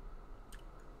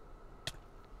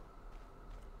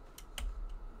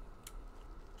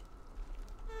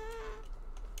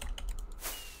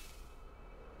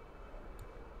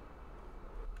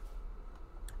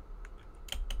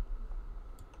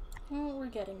 Well, we're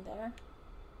getting there.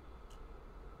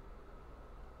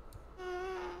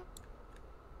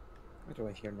 Where do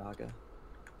I hear Naga?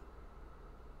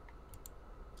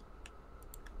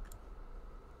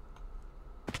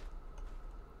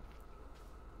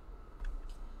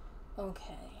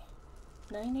 Okay.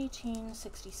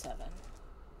 91867.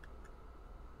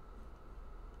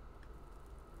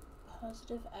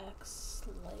 Positive X,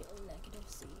 slightly negative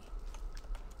Z.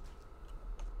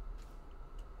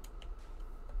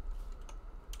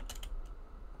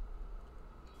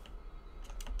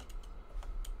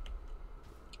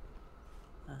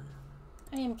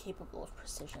 I am capable of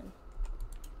precision.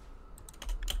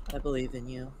 I believe in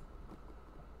you.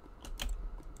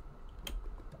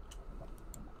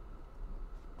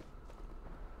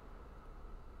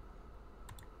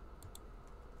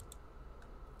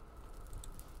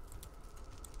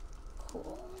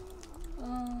 Cool.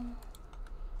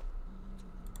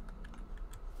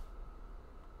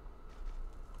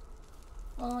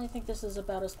 Well, I think this is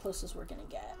about as close as we're gonna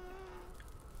get.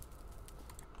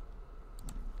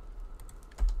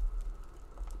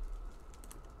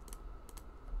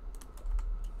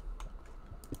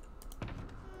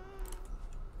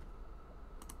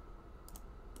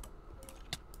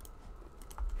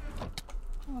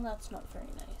 Well, that's not very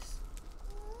nice.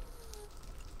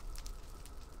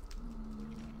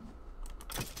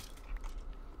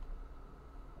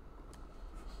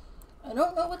 I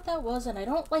don't know what that was, and I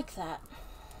don't like that.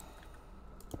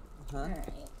 Alright.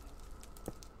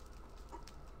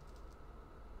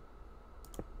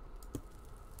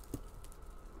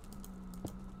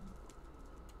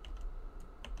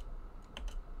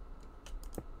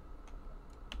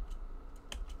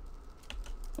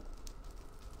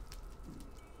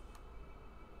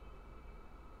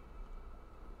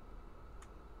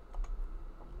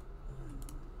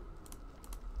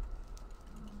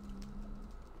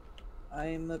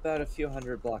 I'm about a few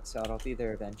hundred blocks out. I'll be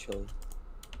there eventually.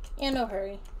 Yeah, no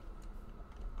hurry.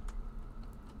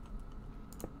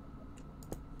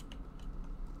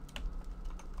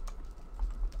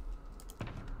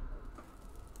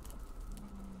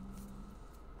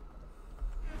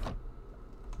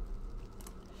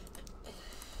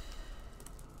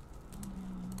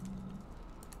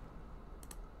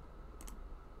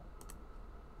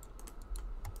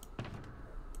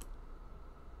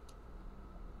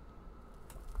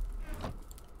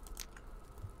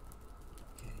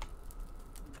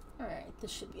 Alright, this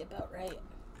should be about right.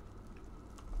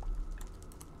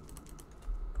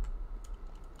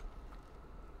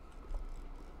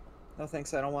 No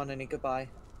thanks, I don't want any. Goodbye.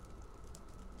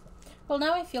 Well,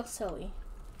 now I feel silly.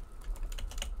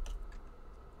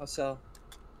 How so?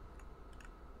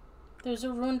 There's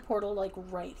a rune portal, like,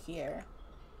 right here.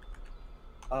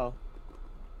 Oh.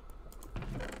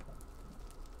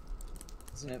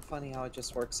 Isn't it funny how it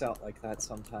just works out like that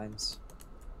sometimes?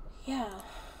 Yeah.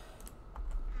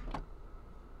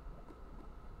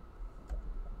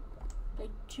 I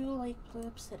do like blue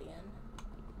obsidian.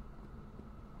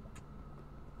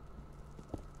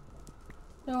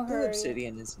 No Blue hurry.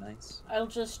 obsidian is nice. I'll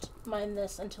just mine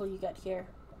this until you get here.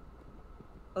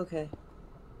 Okay.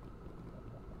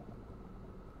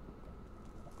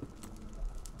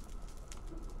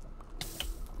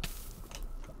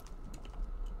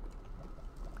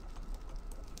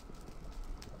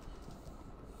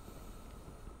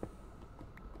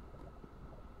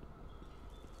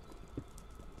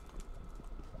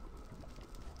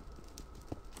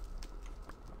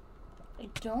 I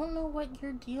don't know what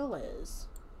your deal is.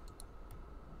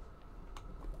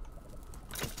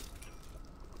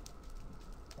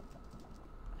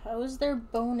 How is there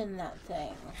bone in that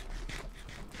thing?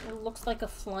 It looks like a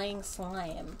flying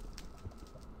slime.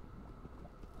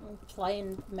 A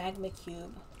flying magma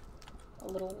cube. A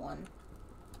little one.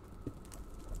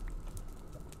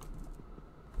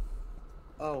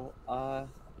 Oh,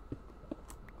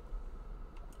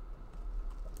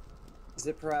 Is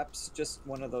it perhaps just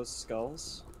one of those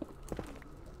skulls?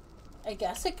 I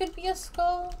guess it could be a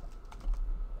skull.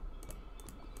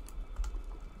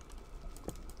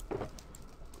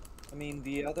 I mean,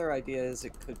 the other idea is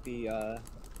it could be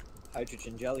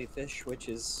hydrogen jellyfish, which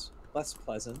is less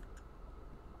pleasant.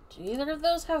 Do either of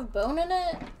those have bone in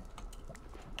it?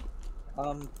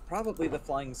 Probably the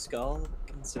flying skull,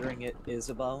 considering it is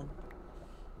a bone.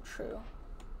 True.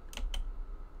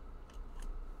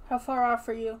 How far off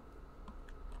are you?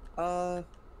 About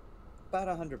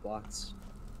 100 blocks.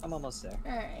 I'm almost there.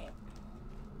 Alright.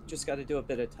 Just gotta do a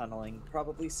bit of tunneling.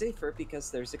 Probably safer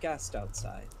because there's a ghast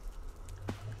outside.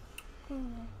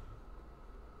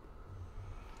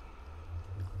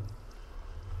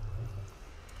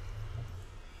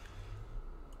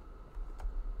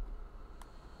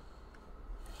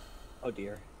 Oh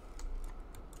dear.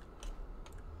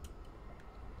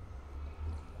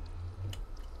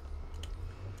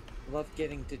 Love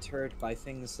getting deterred by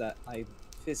things that I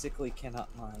physically cannot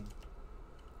mine.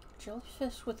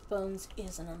 Jellyfish with bones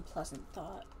is an unpleasant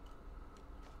thought.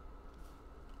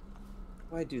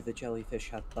 Why do the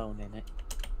jellyfish have bone in it?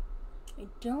 I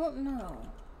don't know.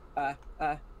 Where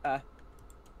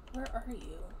are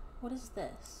you? What is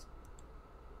this?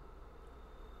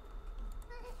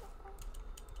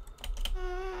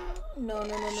 No,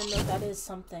 that is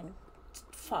something.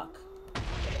 Fuck.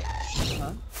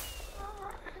 Huh?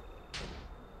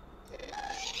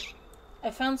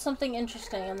 I found something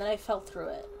interesting and then I fell through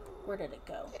it. Where did it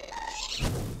go?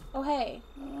 Oh, hey.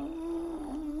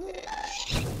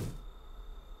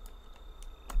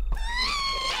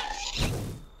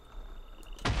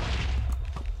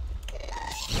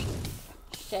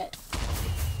 Shit.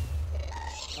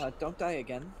 Don't die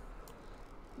again.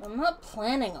 I'm not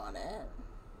planning on it.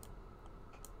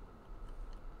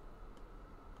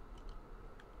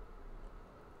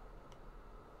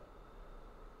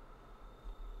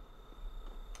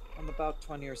 I'm about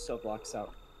 20 or so blocks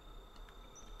out.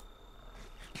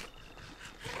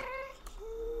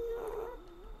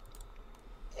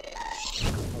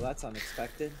 Well, that's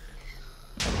unexpected.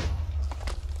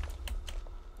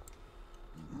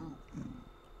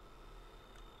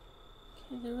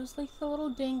 Okay, there was like the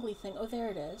little dangly thing. Oh, there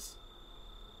it is.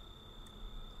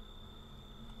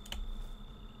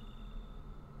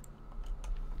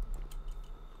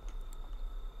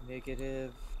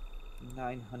 Negative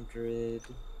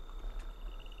 918.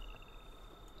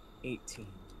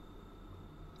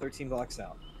 13 blocks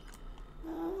out.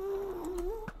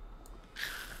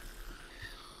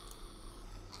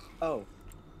 Oh,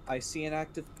 I see an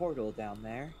active portal down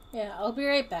there. Yeah, I'll be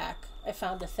right back. I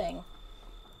found a thing.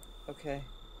 Okay.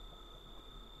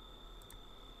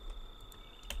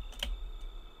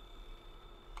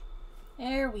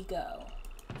 There we go.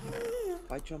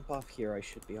 If I jump off here, I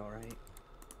should be alright.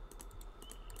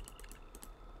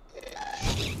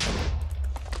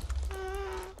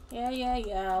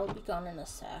 Yeah, I'll be gone in a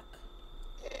sec.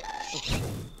 Okay.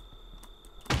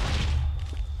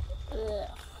 Ugh.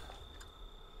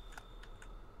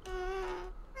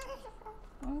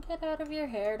 Don't get out of your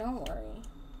hair, don't worry.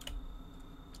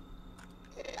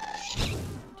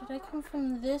 Did I come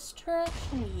from this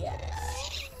direction?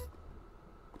 Yes.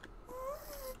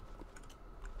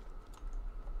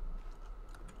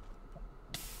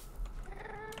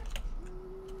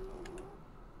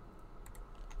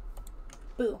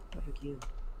 Boo. Thank you.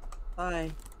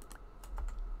 Hi.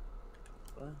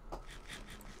 What?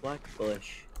 Black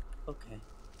bush. Okay.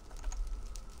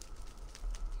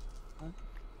 Huh?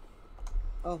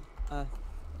 Oh,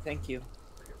 thank you.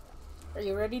 Are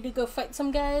you ready to go fight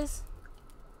some guys?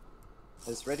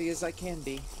 As ready as I can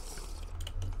be.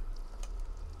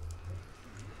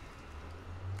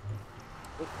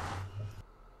 Oop.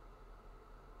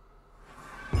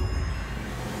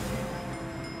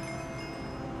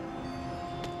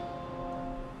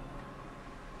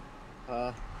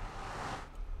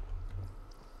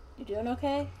 You doing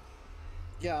okay?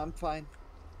 Yeah, I'm fine.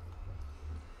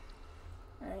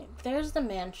 Alright, there's the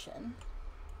mansion.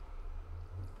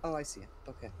 Oh, I see it.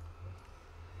 Okay.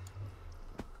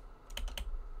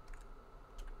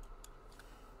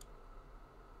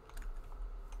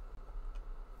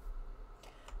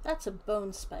 That's a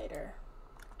bone spider.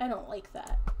 I don't like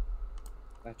that.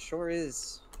 That sure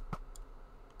is.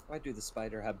 Why do the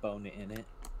spider have bone in it?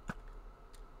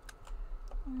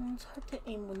 It's hard to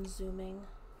aim when zooming.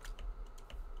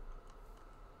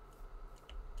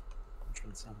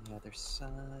 Entrance on the other side.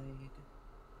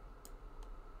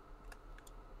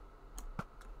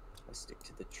 If I stick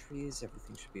to the trees,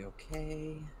 everything should be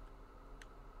okay.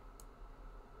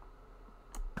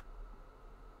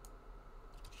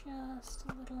 Just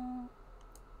a little.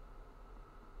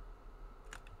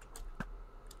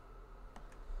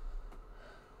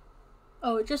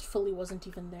 Oh, it just fully wasn't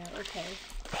even there. Okay.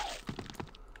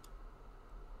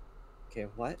 Okay,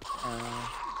 what?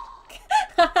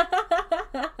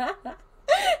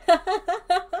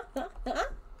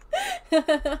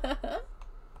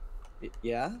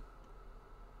 Yeah?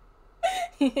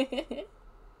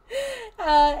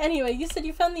 Anyway, you said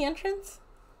you found the entrance?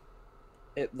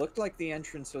 It looked like the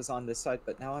entrance was on this side,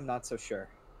 but now I'm not so sure.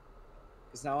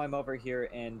 Because now I'm over here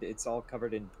and it's all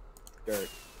covered in dirt.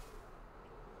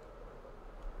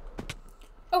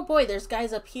 Oh boy, there's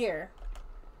guys up here.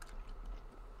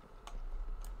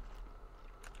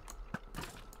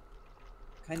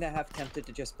 Kinda half tempted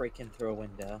to just break in through a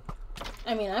window.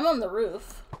 I mean, I'm on the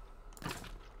roof.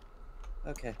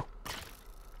 Okay.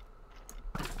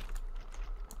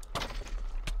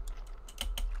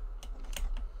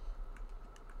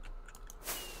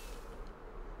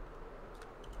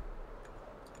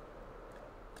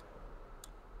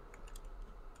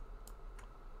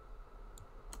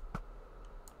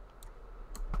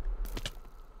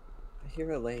 I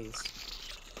hear a laze.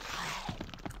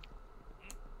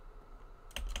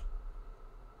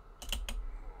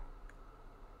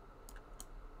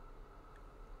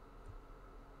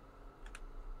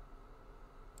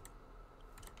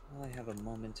 Well, I have a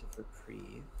moment of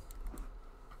reprieve.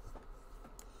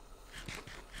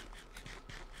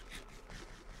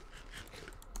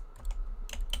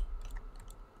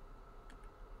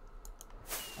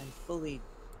 I fully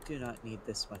do not need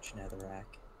this much netherrack.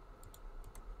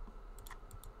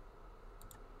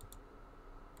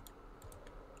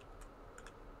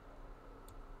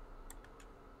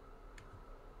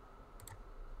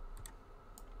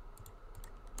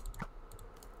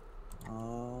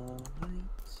 Alright.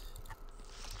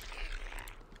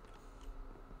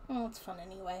 Oh, it's fun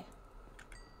anyway.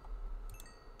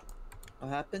 What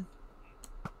happened?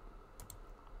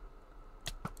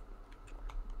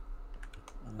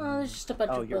 Oh, there's just a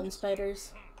bunch of bone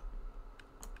spiders.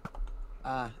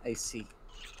 Ah, I see.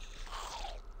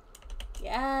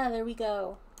 Yeah, there we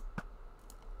go.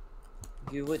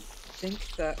 You would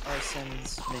think that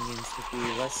Arsene's minions would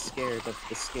be less scared of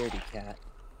the scaredy cat.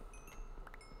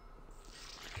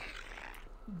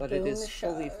 But it is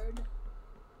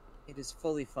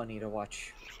fully funny to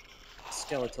watch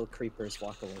skeletal creepers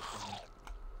walk away from it.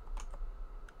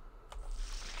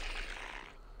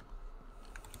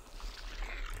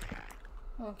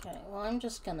 Okay, well, I'm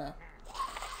just gonna...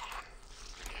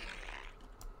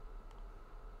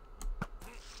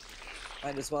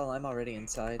 Might as well, I'm already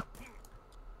inside.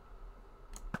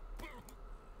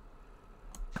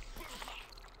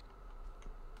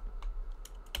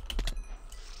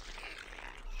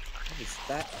 What is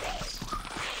that noise?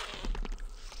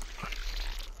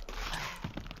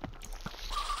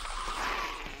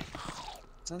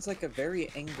 Sounds like a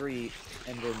very angry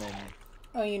Enderman.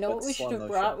 Oh, you know what we should have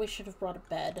brought? We should have brought a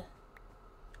bed.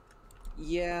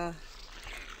 Yeah,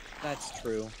 that's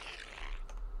true.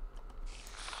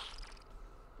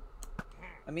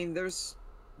 I mean, there's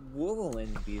wool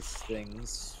in these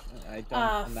things. I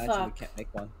don't imagine we can't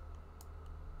make one.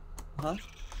 Huh?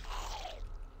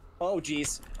 Oh,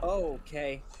 jeez. Oh,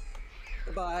 okay.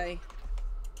 Goodbye.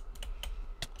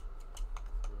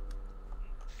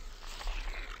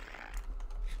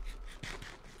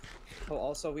 Oh,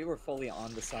 also, we were fully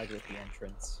on the side with the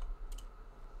entrance.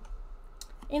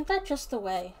 Ain't that just the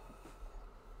way?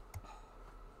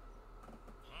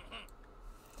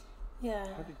 Yeah.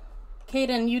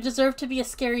 Kaden, you deserve to be a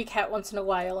scary cat once in a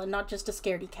while, and not just a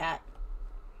scaredy cat.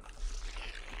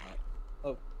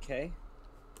 Okay.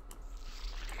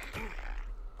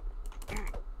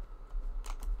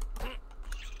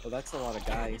 Oh, that's a lot of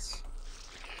guys.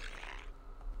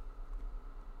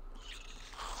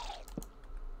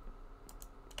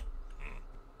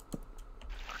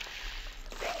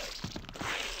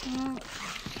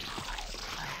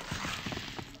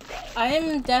 I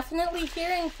am definitely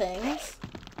hearing things.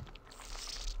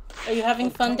 Are you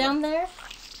having fun down there?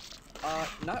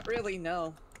 Not really,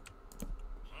 no.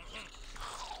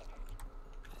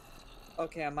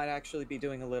 Okay, I might actually be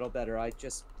doing a little better.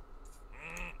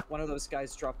 One of those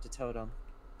guys dropped a totem.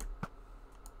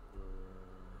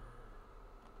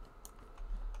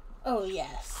 Oh,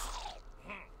 yes.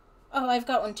 Oh, I've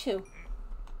got one too.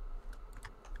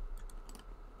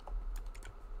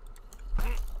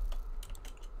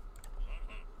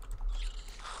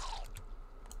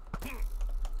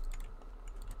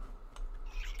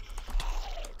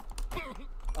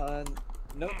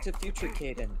 Note to future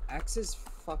Kaden, axes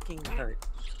fucking hurt.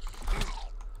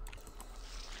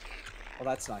 Well,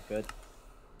 that's not good.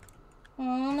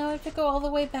 Oh, now I have to go all the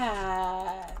way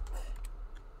back.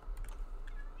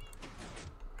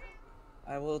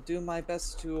 I will do my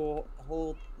best to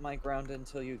hold my ground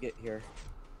until you get here.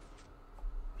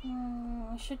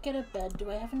 I should get a bed. Do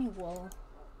I have any wool?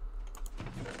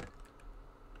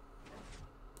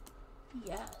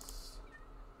 Yes.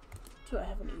 Do I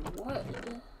have any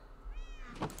wood?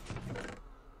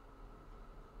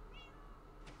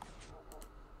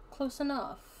 Close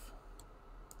enough.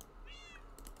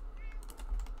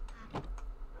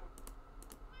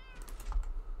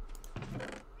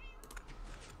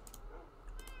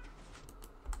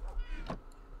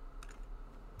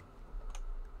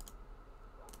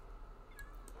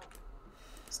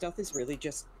 Stealth is really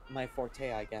just my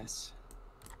forte, I guess.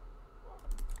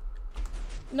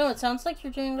 No, it sounds like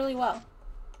you're doing really well.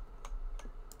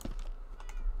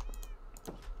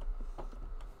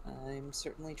 I'm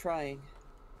certainly trying.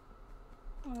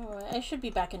 Oh, I should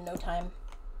be back in no time.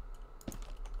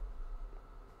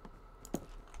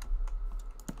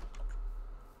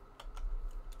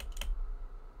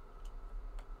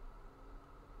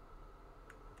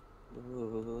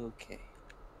 Okay.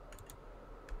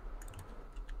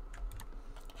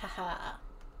 Haha.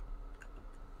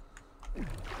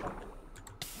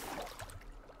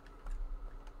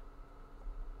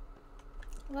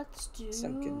 Let's do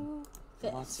Sunken.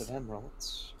 this. Lots of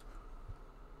emeralds.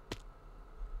 I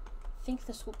think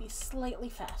this will be slightly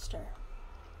faster.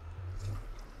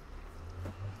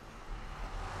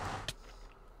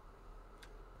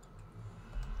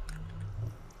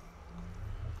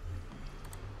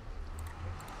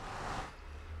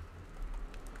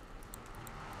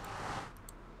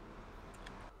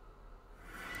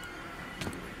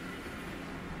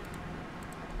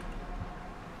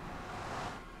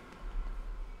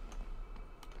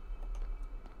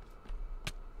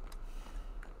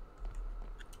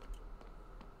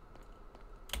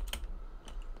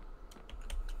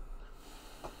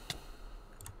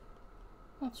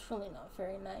 That's really not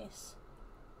very nice.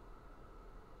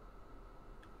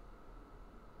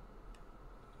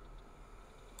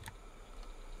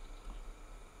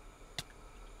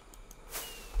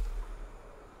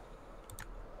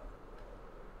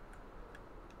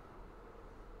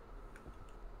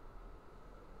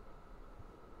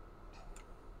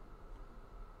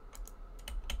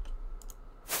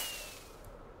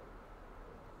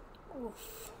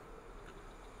 Oof.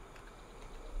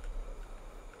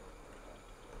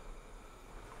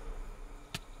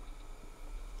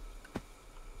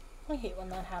 I hate when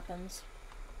that happens.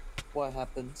 What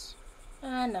happens?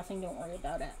 Nothing, don't worry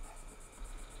about it.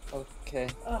 Okay.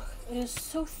 Ugh, it is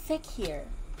so thick here.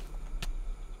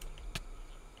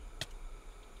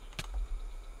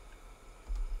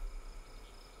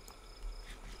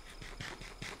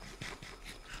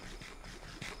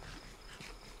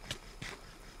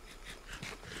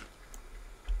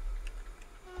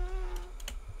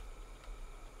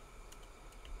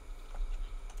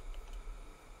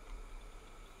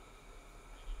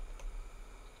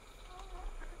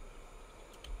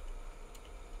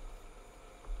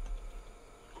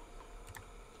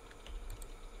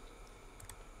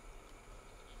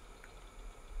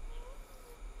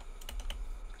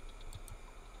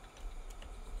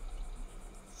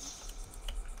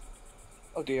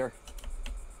 Oh dear.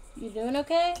 You doing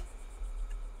okay?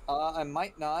 I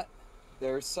might not.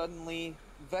 There's suddenly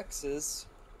vexes.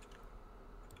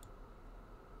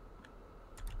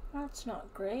 That's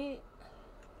not great.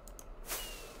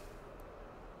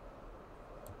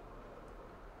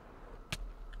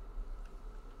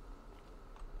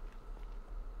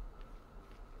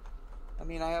 I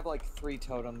mean, I have like 3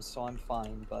 totems, so I'm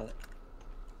fine, but...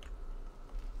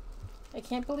 I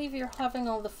can't believe you're having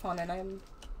all the fun and I'm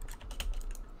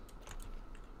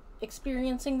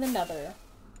experiencing the nether.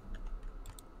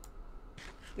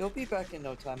 You'll be back in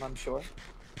no time, I'm sure.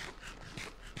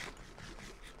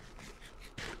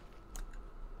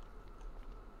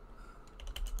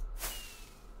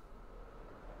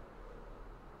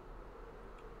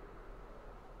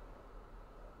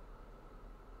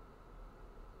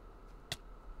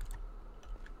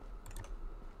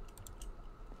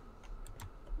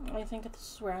 I think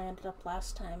this is where I ended up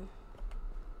last time.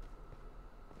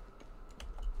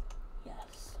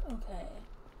 Yes, okay.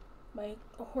 My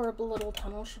horrible little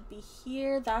tunnel should be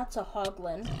here. That's a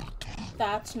hoglin.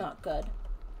 That's not good.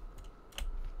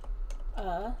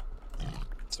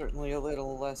 Certainly a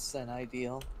little less than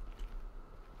ideal.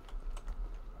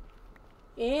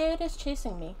 It is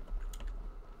chasing me.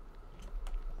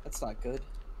 That's not good.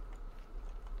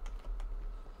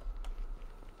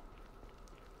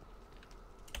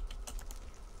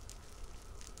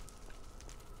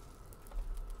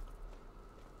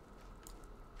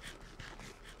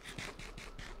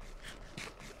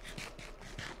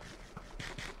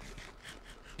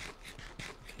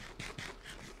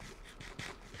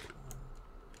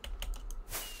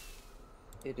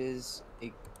 It is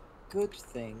a good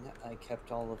thing I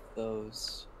kept all of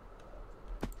those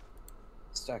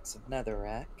stacks of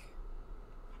netherrack.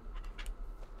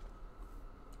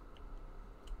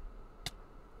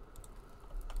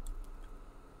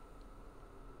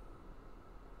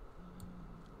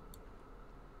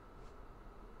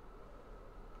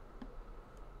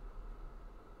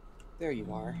 There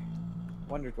you are.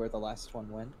 Wondered where the last one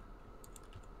went.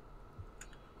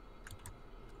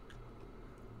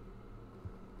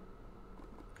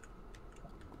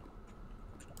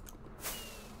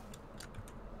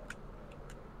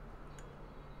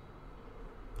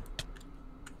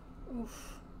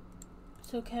 Oof.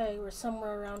 It's okay, we're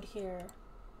somewhere around here.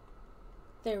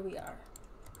 There we are.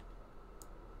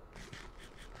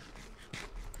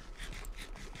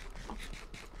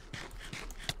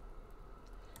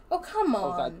 Oh, come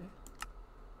on!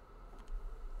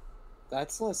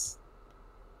 That's less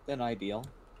than ideal.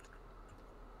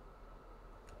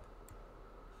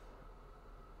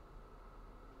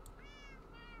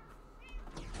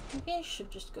 Maybe I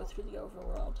should just go through the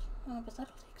overworld. Oh, but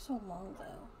that'll take so long,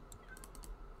 though.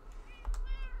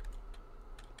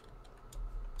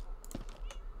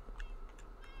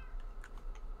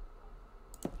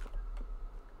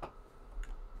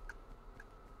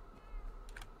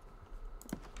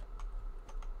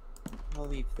 I'll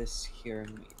leave this here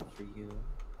and wait for you.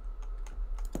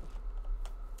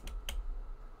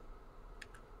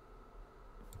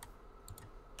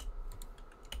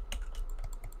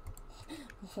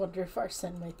 I wonder if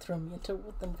Arsene might throw me into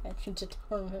Woodland Mansion to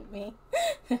torment me.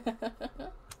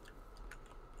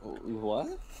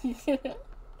 What?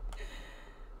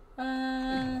 The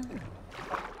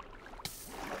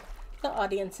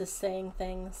audience is saying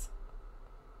things.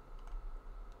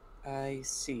 I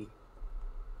see.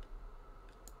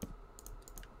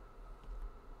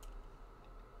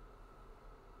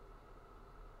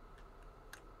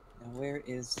 Now where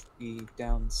is the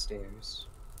downstairs?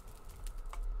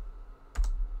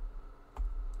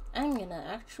 I'm gonna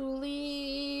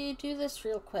actually do this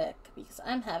real quick because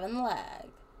I'm having lag.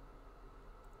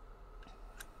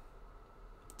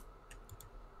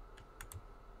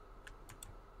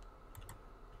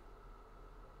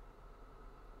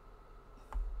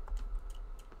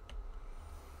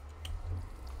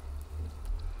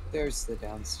 There's the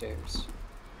downstairs.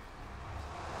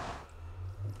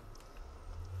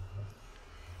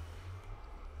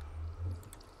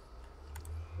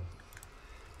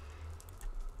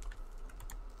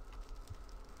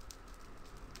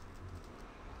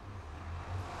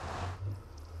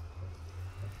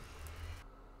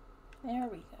 There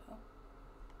we go.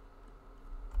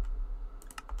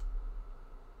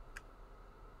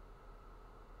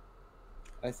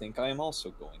 I think I am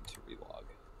also going to relog.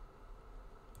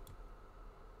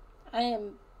 I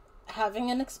am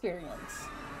having an experience.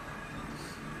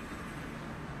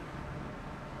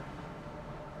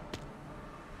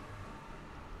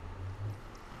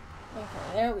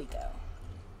 Okay, there we go.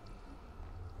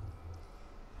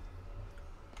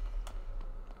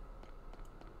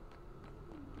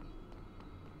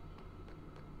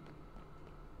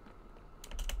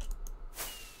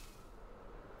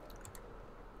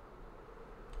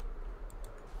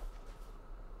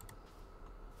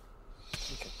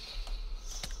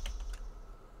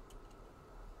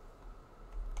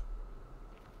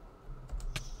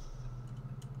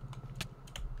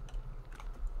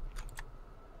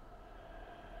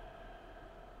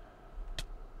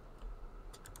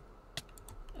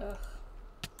 Ugh.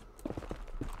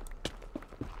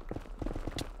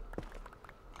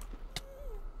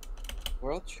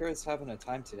 World sure is having a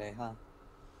time today, huh?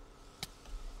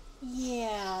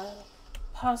 Yeah,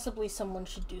 possibly someone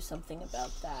should do something about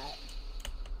that.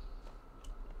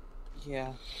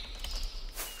 Yeah.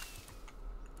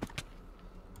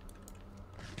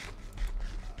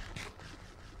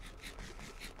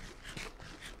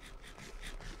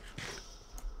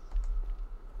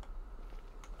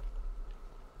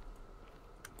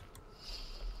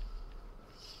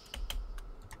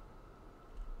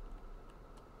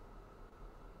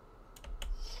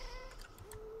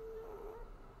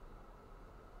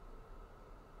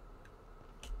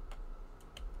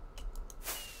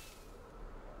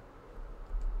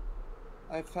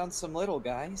 I found some little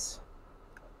guys.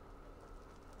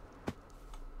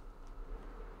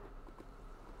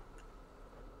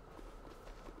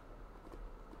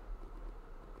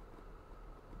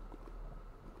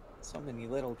 So many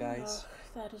little guys.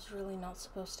 Ugh, that is really not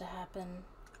supposed to happen.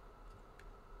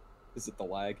 Is it the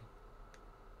lag?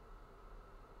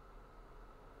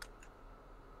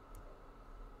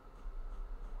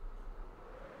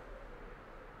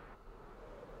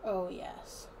 Oh,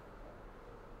 yes.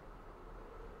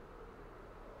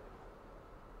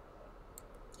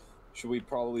 Should we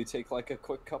probably take like a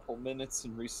quick couple minutes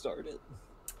and restart it?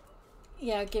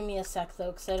 Yeah, give me a sec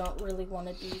though, because I don't really want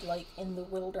to be like in the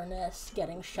wilderness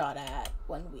getting shot at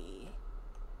when we...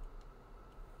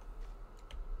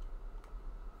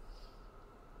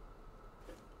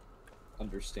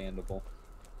 Understandable.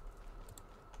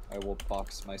 I will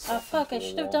box myself. Oh fuck, I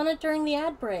should have done it during the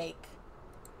ad break.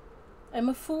 I'm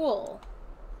a fool.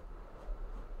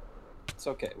 It's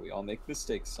okay, we all make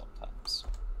mistakes sometimes.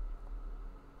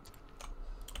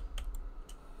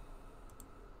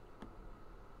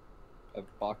 I've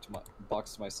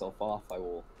boxed myself off. I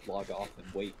will log off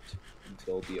and wait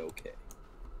until it'll be okay.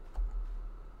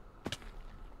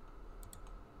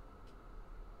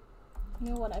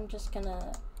 You know what, I'm just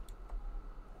gonna...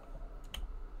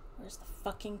 Where's the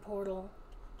fucking portal?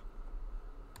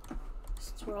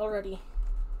 Since we're already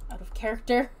out of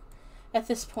character at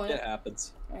this point. It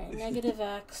happens. Alright, negative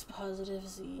X, positive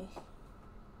Z.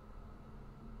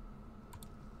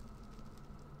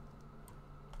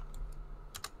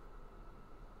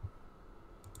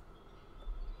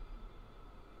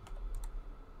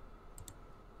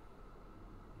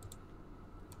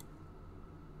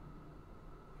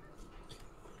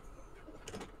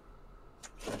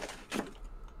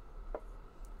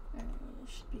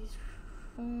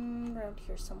 Around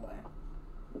here somewhere.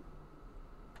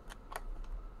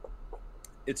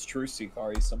 It's true,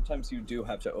 Sikari. Sometimes you do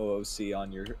have to OOC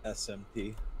on your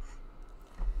SMP.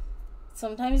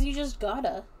 Sometimes you just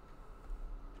gotta.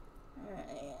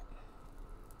 Alright.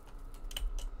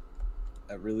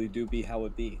 That really do be how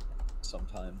it be.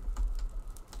 Sometime.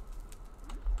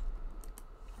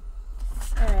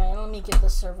 Alright, let me give the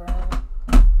server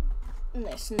a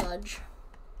nice nudge.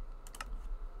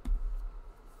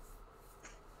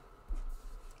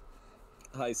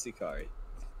 Hi, Sikari.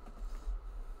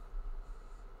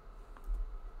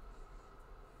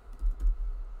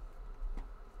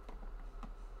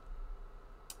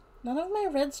 None of my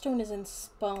redstone is in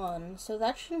spawn, so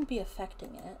that shouldn't be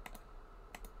affecting it.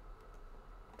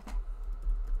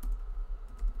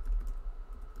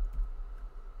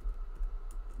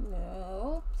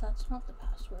 No, that's not the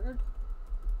password.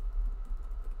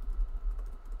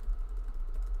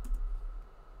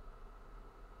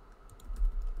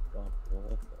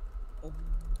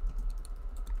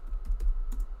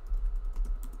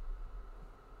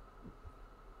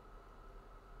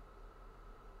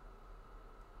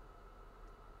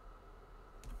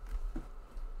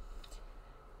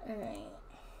 Alright.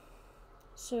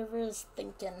 Server is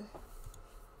thinking.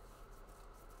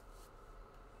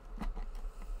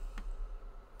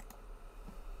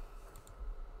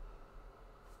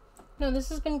 No, this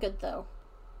has been good though.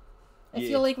 I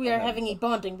feel like we are having a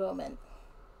bonding moment.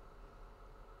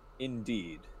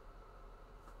 Indeed.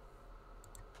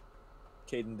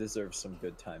 Kaden deserves some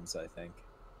good times, I think.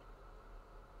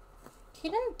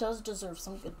 Kaden does deserve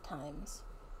some good times.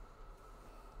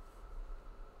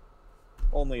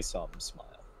 Only some, smile.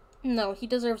 No, he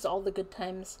deserves all the good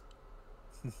times.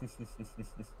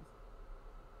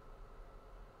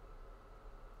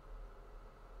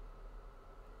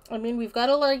 I mean, we've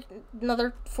got like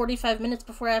another 45 minutes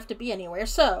before I have to be anywhere,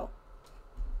 so...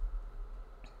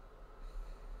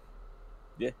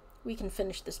 Yeah. We can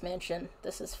finish this mansion.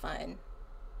 This is fine.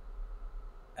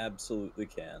 Absolutely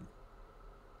can.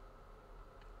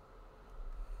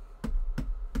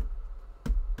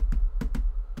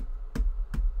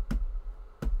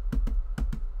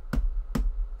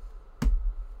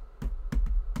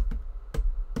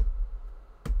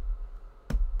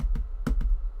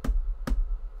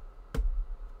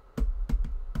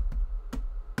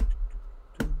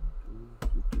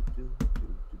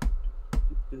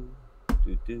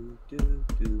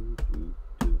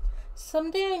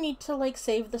 Someday I need to, like,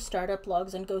 save the startup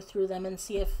logs and go through them and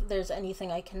see if there's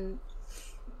anything I can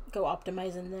go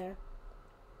optimize in there.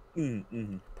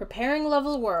 Mm-hmm. Preparing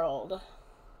level world.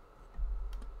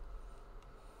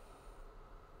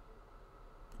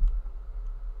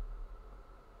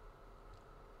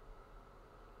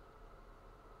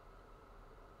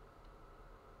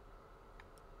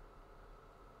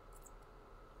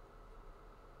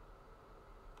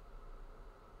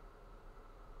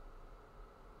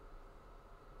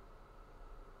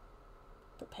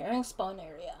 Preparing spawn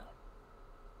area.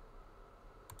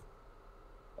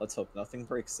 Let's hope nothing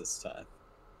breaks this time.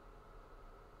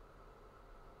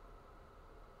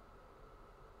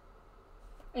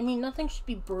 I mean, nothing should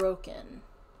be broken.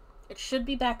 It should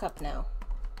be back up now.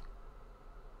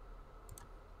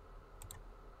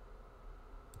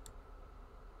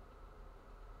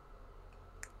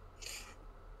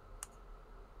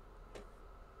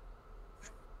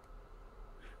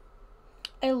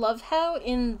 I love how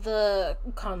in the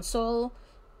console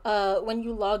when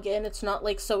you log in, it's not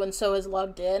like so-and-so is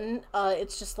logged in.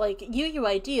 It's just like,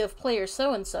 UUID of player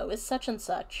so-and-so is such and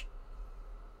such.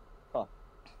 Huh.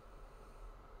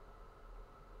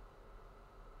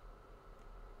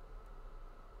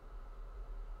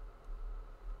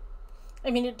 I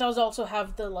mean, it does also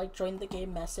have the, like, join the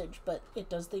game message, but it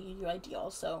does the UUID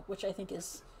also, which I think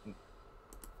is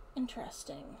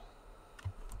interesting.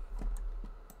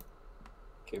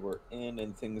 Okay, we're in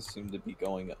and things seem to be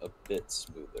going a bit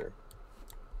smoother.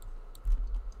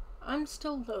 I'm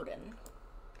still loading.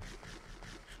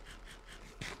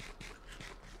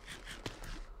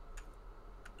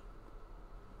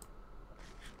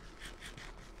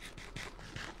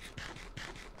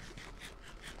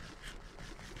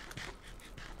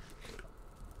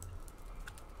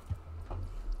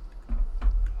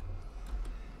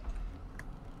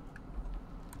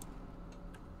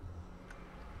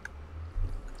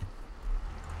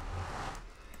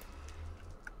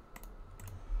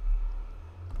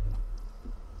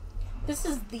 This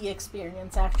is the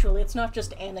experience, actually. It's not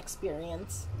just an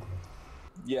experience.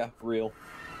 Yeah, real.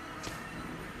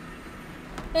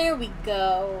 There we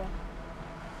go.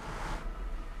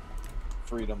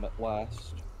 Freedom at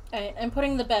last. Alright, I'm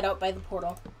putting the bed out by the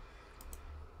portal.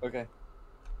 Okay.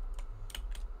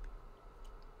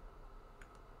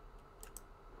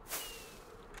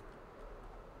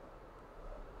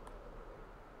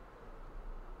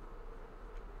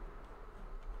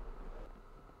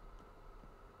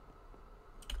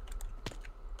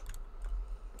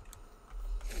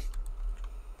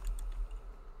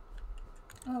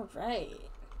 Alright.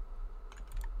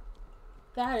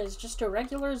 That is just a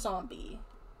regular zombie.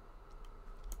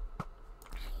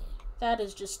 That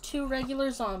is just 2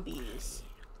 regular zombies.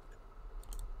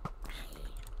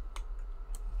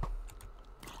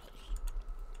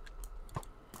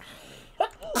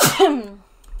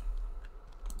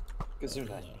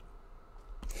 Gesundheit.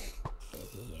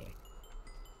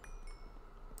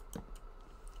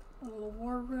 A little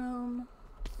war room.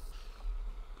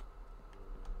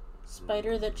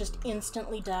 Spider that just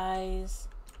instantly dies.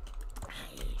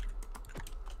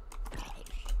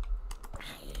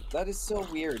 That is so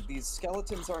weird. These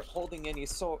skeletons aren't holding any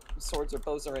swords or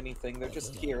bows or anything. They're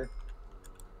just here.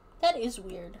 That is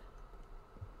weird.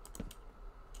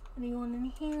 Anyone in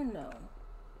here? No.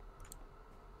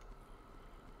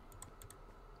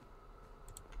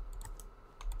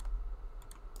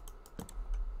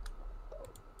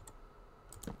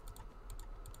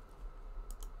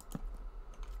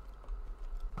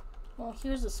 Well,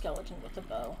 here's a skeleton with a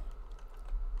bow.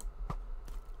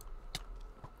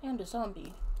 And a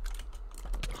zombie.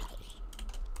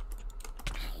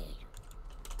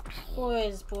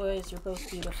 Boys, you're both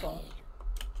beautiful.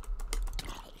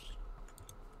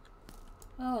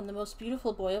 Oh, and the most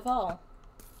beautiful boy of all.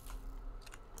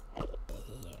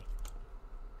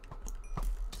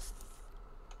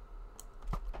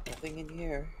 Nothing in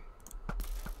here.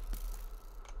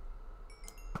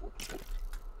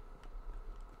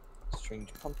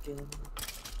 Strange pumpkin.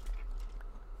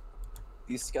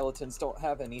 These skeletons don't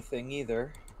have anything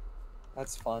either.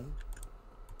 That's fun.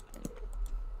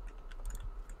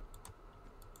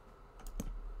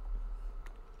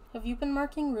 Have you been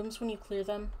marking rooms when you clear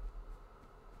them?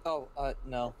 Oh,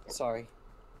 no. Sorry.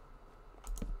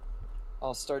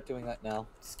 I'll start doing that now.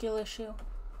 Skill issue.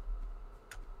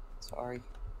 Sorry.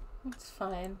 It's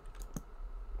fine.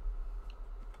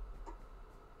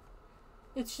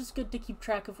 It's just good to keep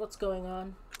track of what's going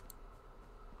on.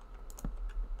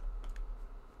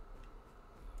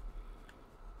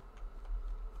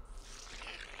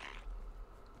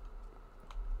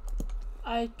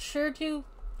 I sure do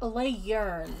allay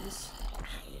yearns.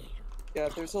 Yeah,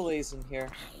 there's a laze in here.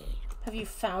 Have you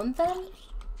found them?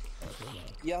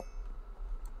 Yep.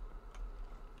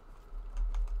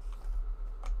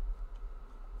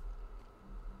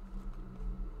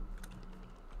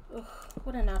 Ugh,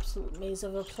 what an absolute maze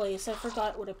of a place. I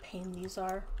forgot what a pain these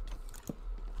are.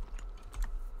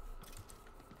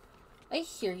 I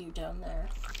hear you down there.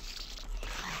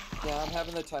 Yeah, I'm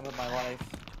having the time of my life.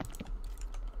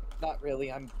 Not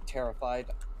really, I'm terrified.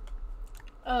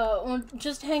 Well,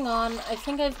 just hang on. I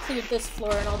think I've cleared this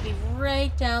floor and I'll be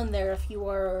right down there if you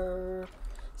are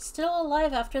still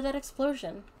alive after that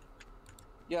explosion.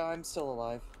 Yeah, I'm still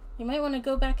alive. You might want to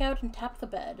go back out and tap the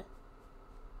bed.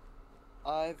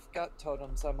 I've got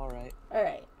totems, I'm alright.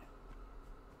 Alright.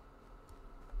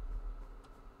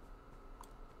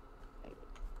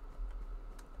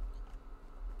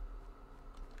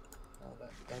 Oh,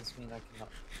 that does mean I cannot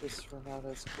put this room out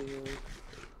as cleared.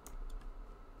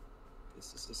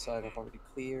 This is the side I've already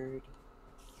cleared.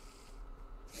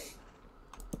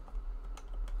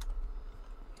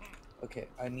 Okay,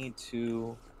 I'm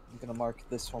gonna mark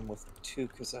this one with 2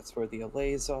 because that's where the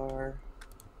allays are.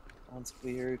 That one's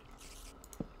cleared.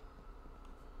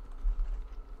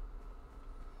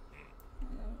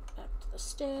 Back to the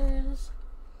stairs.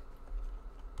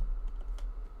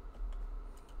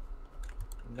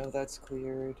 I know that's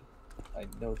cleared. I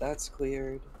know that's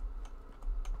cleared.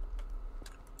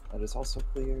 That is also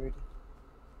cleared.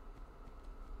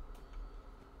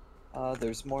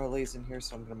 There's more allays in here,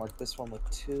 so I'm gonna mark this one with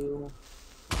 2.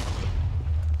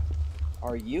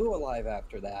 Are you alive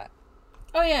after that?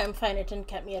 Oh yeah, I'm fine. It didn't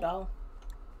cut me at all.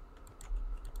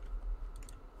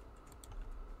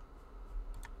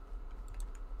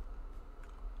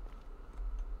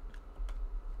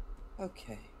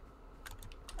 Okay.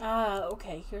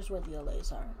 Okay. Here's where the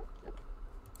allays are.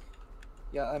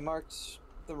 Yeah, I marked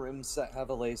the rooms that have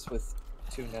allays with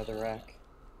 2 netherrack.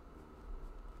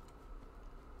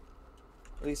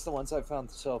 At least the ones I've found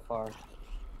so far.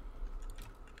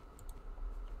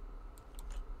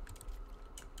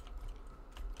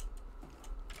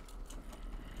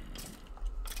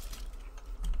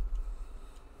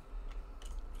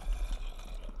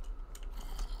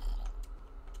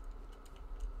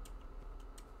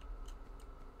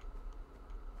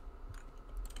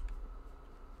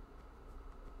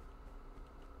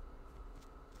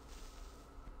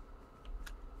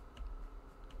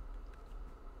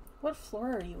 What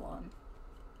floor are you on?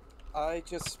 I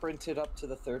just sprinted up to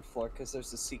the 3rd floor because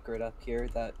there's a secret up here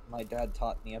that my dad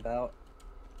taught me about.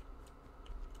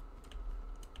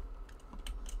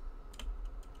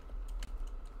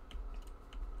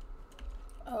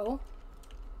 Oh?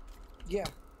 Yeah,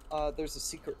 there's a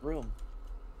secret room.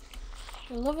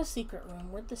 I love a secret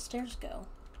room. Where'd the stairs go?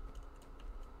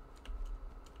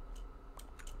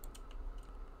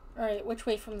 Alright, which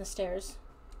way from the stairs?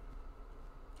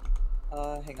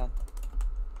 Hang on.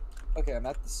 Okay, I'm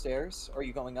at the stairs. Are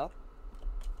you going up?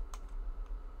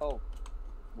 Oh,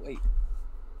 wait.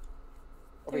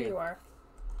 Over There here. you are.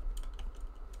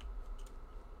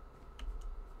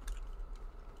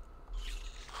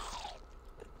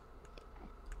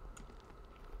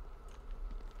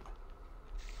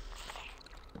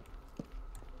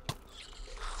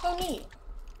 Oh, neat.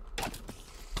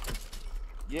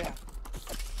 Yeah.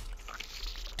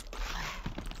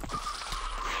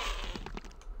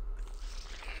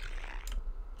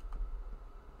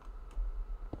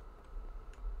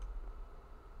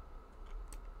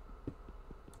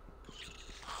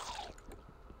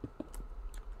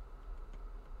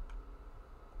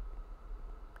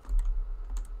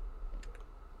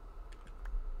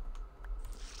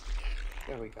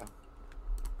 There we go.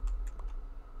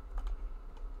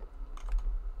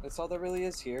 That's all there really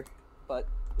is here, but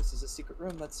this is a secret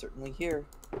room that's certainly here.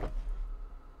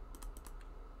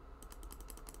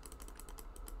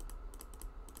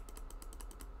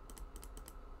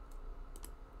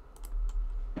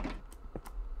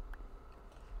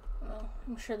 Well,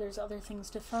 I'm sure there's other things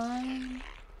to find.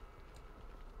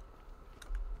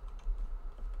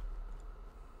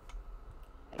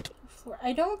 Floor.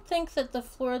 I don't think that the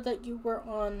floor that you were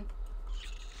on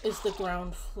is the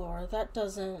ground floor. That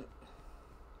doesn't...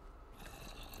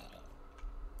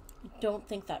 I don't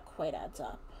think that quite adds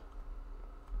up.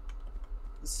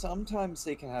 Sometimes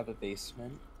they can have a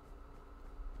basement.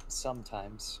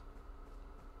 Sometimes.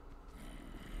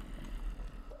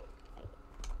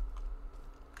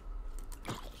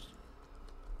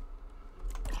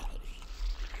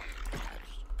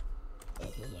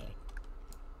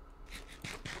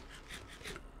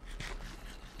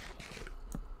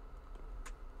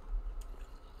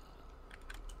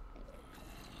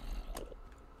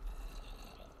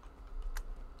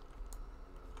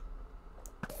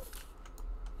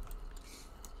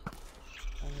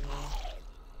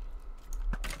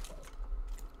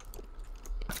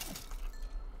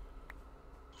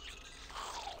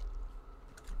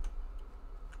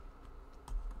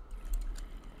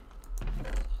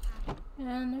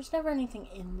 And there's never anything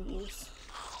in these.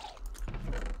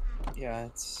 Yeah,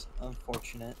 it's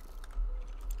unfortunate.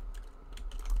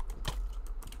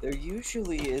 There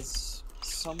usually is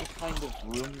some kind of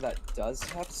room that does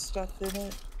have stuff in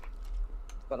it,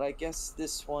 but I guess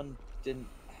this one didn't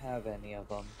have any of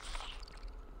them.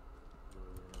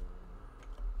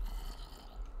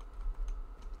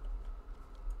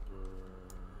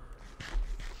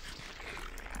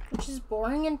 Which is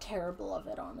boring and terrible of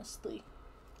it, honestly.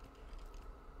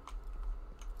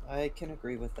 I can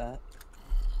agree with that.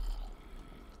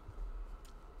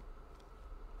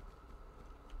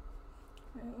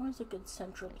 Alright, where's a good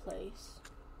central place?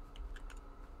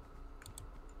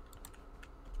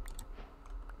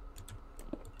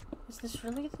 Is this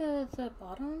really the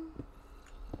bottom?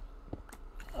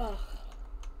 Ugh.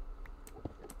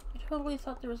 I totally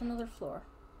thought there was another floor.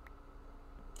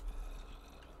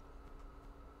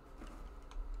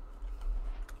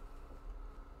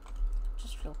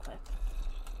 Just real quick.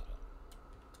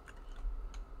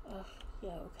 Ugh, yeah,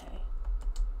 okay.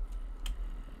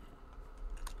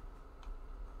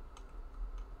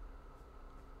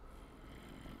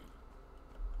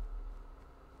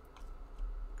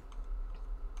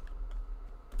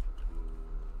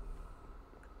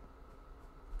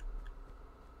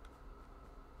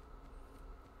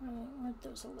 Alright, where'd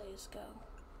those allays go?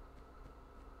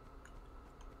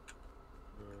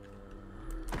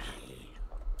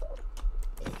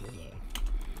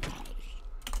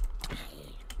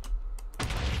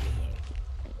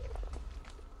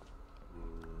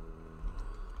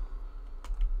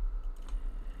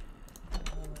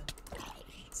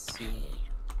 Let's see.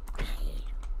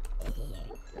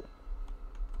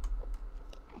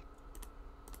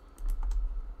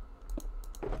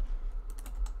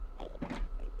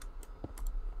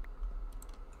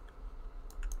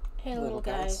 Hey, little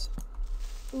guy. Guys.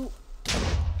 Ooh.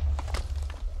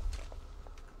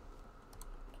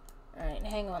 Alright,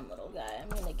 hang on, little guy. I'm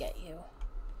gonna get you.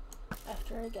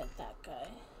 After I get that guy.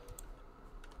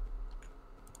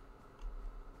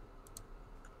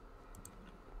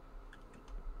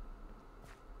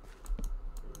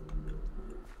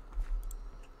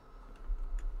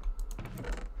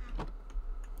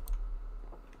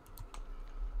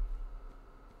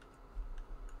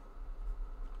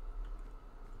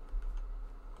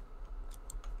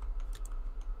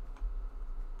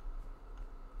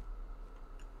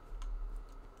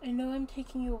 I know I'm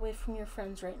taking you away from your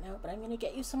friends right now, but I'm gonna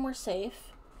get you somewhere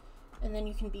safe, and then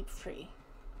you can be free.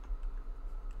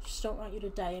 Just don't want you to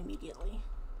die immediately,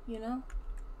 you know?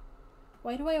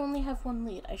 Why do I only have one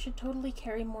lead? I should totally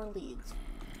carry more leads.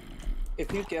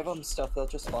 If you give them stuff, they'll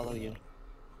just follow you.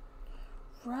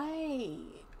 Right.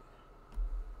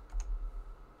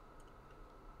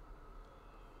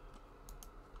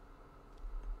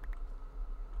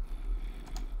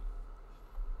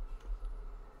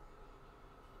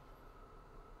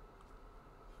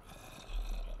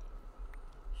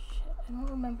 Shit, I don't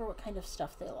remember what kind of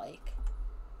stuff they like.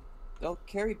 They'll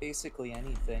carry basically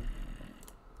anything.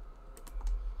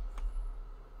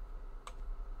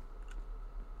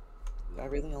 I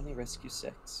really only rescue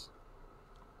 6.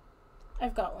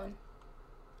 I've got one.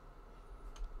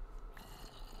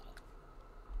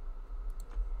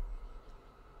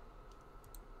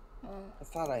 Oh, I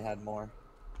thought I had more.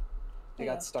 They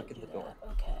got stuck in the door.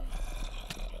 Okay.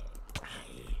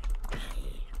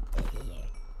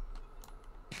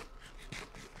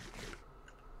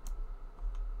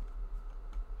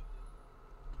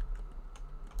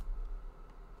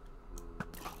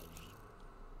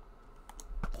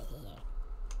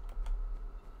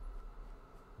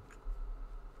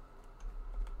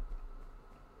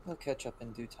 They'll catch up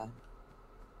in due time.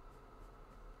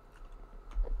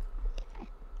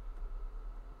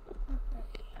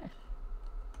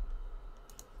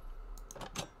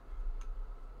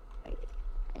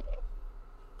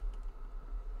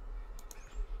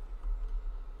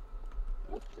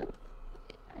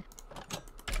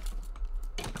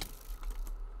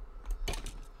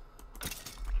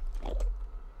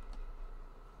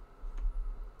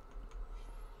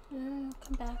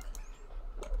 Come back.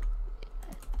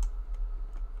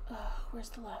 Where's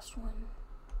the last one?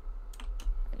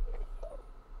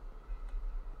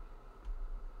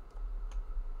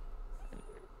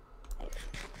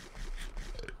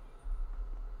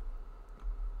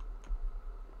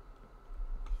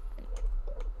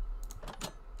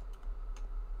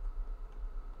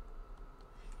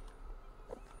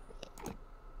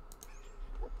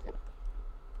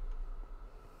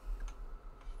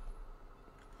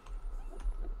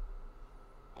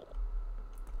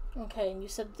 Okay, and you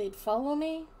said they'd follow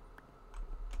me?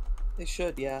 They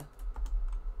should, yeah.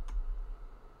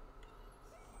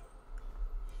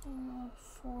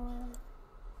 4.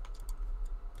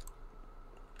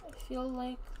 I feel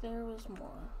like there was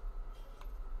more.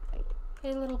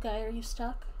 Hey, little guy, are you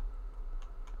stuck?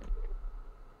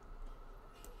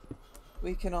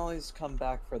 We can always come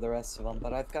back for the rest of them,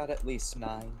 but I've got at least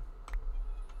 9.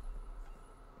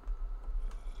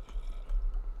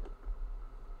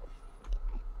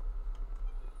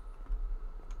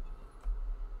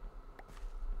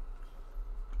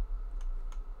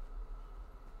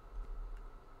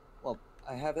 Well,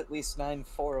 I have at least 9.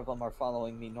 4 of them are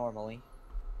following me normally.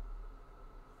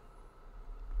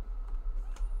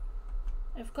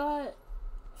 I've got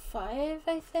 5,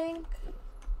 I think.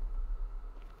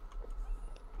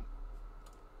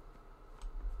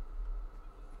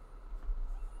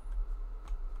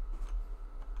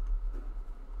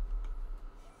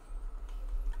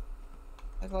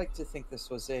 I'd like to think this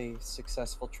was a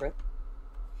successful trip.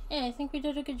 Yeah, I think we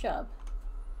did a good job.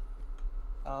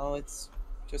 Oh, it's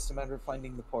just a matter of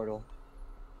finding the portal.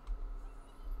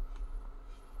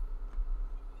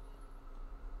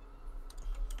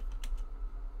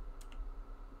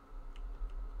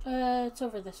 It's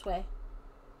over this way.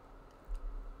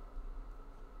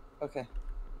 Okay.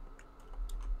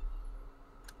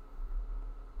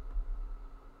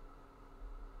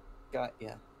 Got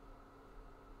ya.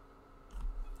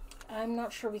 I'm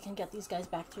not sure we can get these guys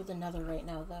back through the nether right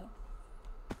now, though.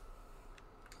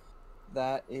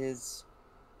 That is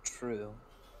true.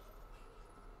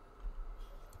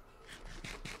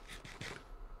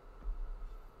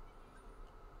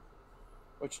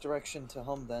 Which direction to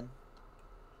home, then?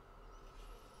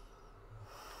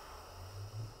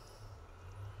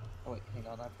 Oh, wait, hang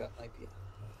on, I've got an idea.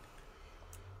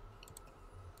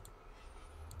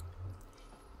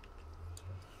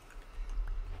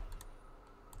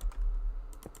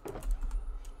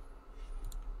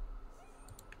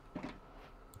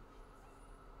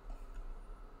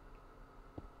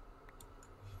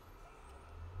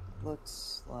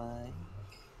 Looks like...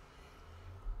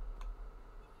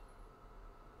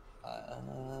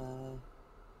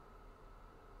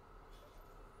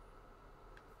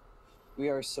 we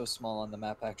are so small on the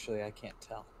map, actually, I can't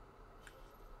tell.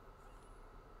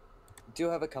 Do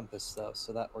have a compass, though,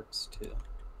 so that works, too.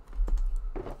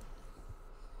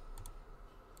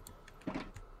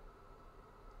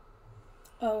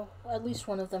 Oh, at least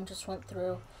one of them just went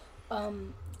through.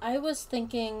 I was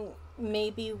thinking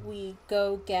maybe we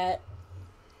go get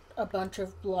a bunch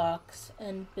of blocks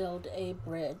and build a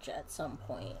bridge at some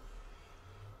point.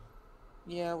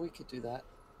 Yeah, we could do that.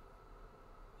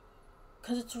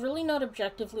 Because it's really not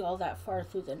objectively all that far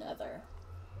through the nether.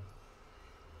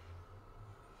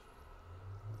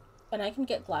 And I can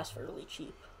get glass for really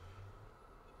cheap.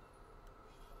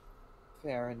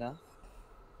 Fair enough.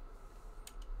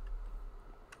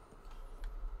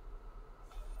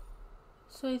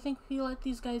 So I think we let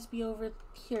these guys be over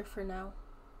here for now.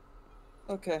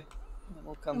 Okay. And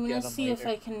we'll come I'm get gonna them see later. if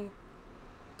I can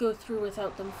go through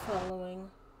without them following.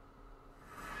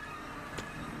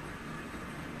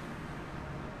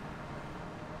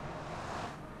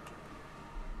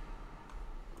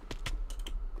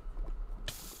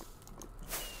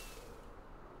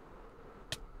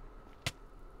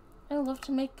 I love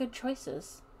to make good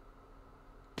choices.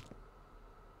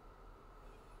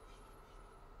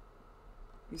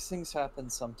 These things happen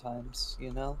sometimes,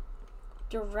 you know?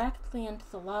 Directly into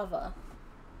the lava.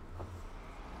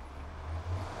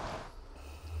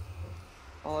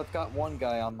 Well, I've got one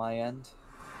guy on my end.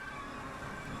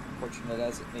 Fortunate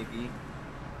as it may be.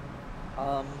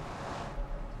 I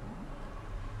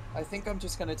think I'm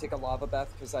just gonna take a lava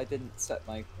bath because I didn't set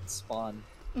my spawn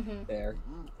there.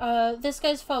 This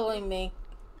guy's following me.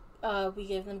 We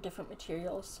gave them different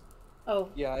materials. Oh.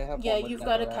 Yeah, I have yeah, one with you've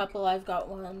got a netherrack. couple, I've got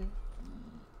one.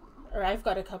 Or I've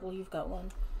got a couple, you've got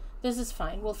one. This is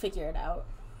fine, we'll figure it out.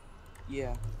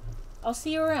 Yeah. I'll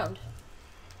see you around.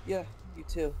 Yeah, you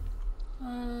too.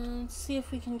 Let's see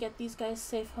if we can get these guys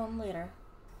safe home later.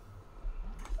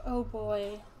 Oh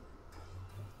boy.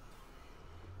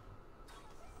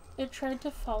 It tried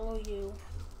to follow you.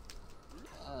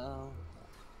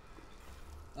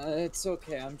 It's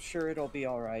okay, I'm sure it'll be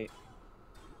alright.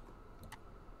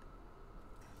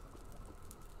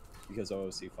 Because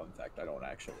OOC, fun fact, I don't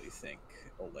actually think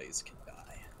Olays can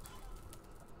die.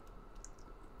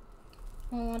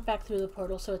 I went back through the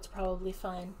portal, so it's probably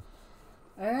fine.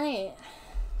 Alright.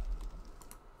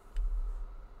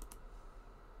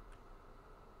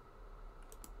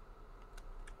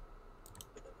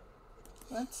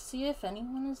 Let's see if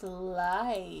anyone is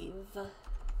live.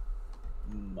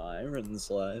 Myron's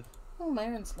live. Oh,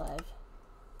 Myron's live.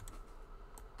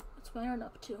 What's Myron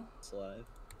up to? It's live.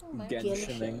 Oh, Myron.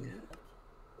 Genshining.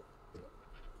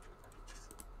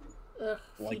 Ugh,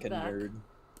 Like feedback. a nerd.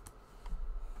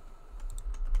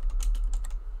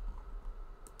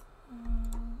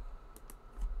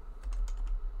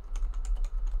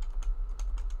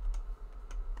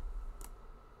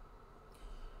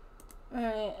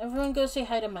 Alright, everyone go say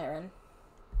hi to Myron.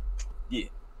 Yeah.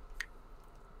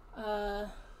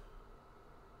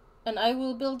 And I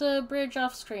will build a bridge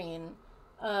off screen.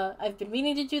 I've been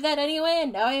meaning to do that anyway,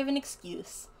 and now I have an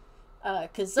excuse.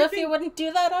 Cause Zofia wouldn't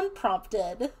do that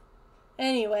unprompted.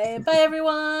 Anyway, bye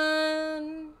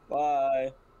everyone!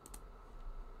 Bye.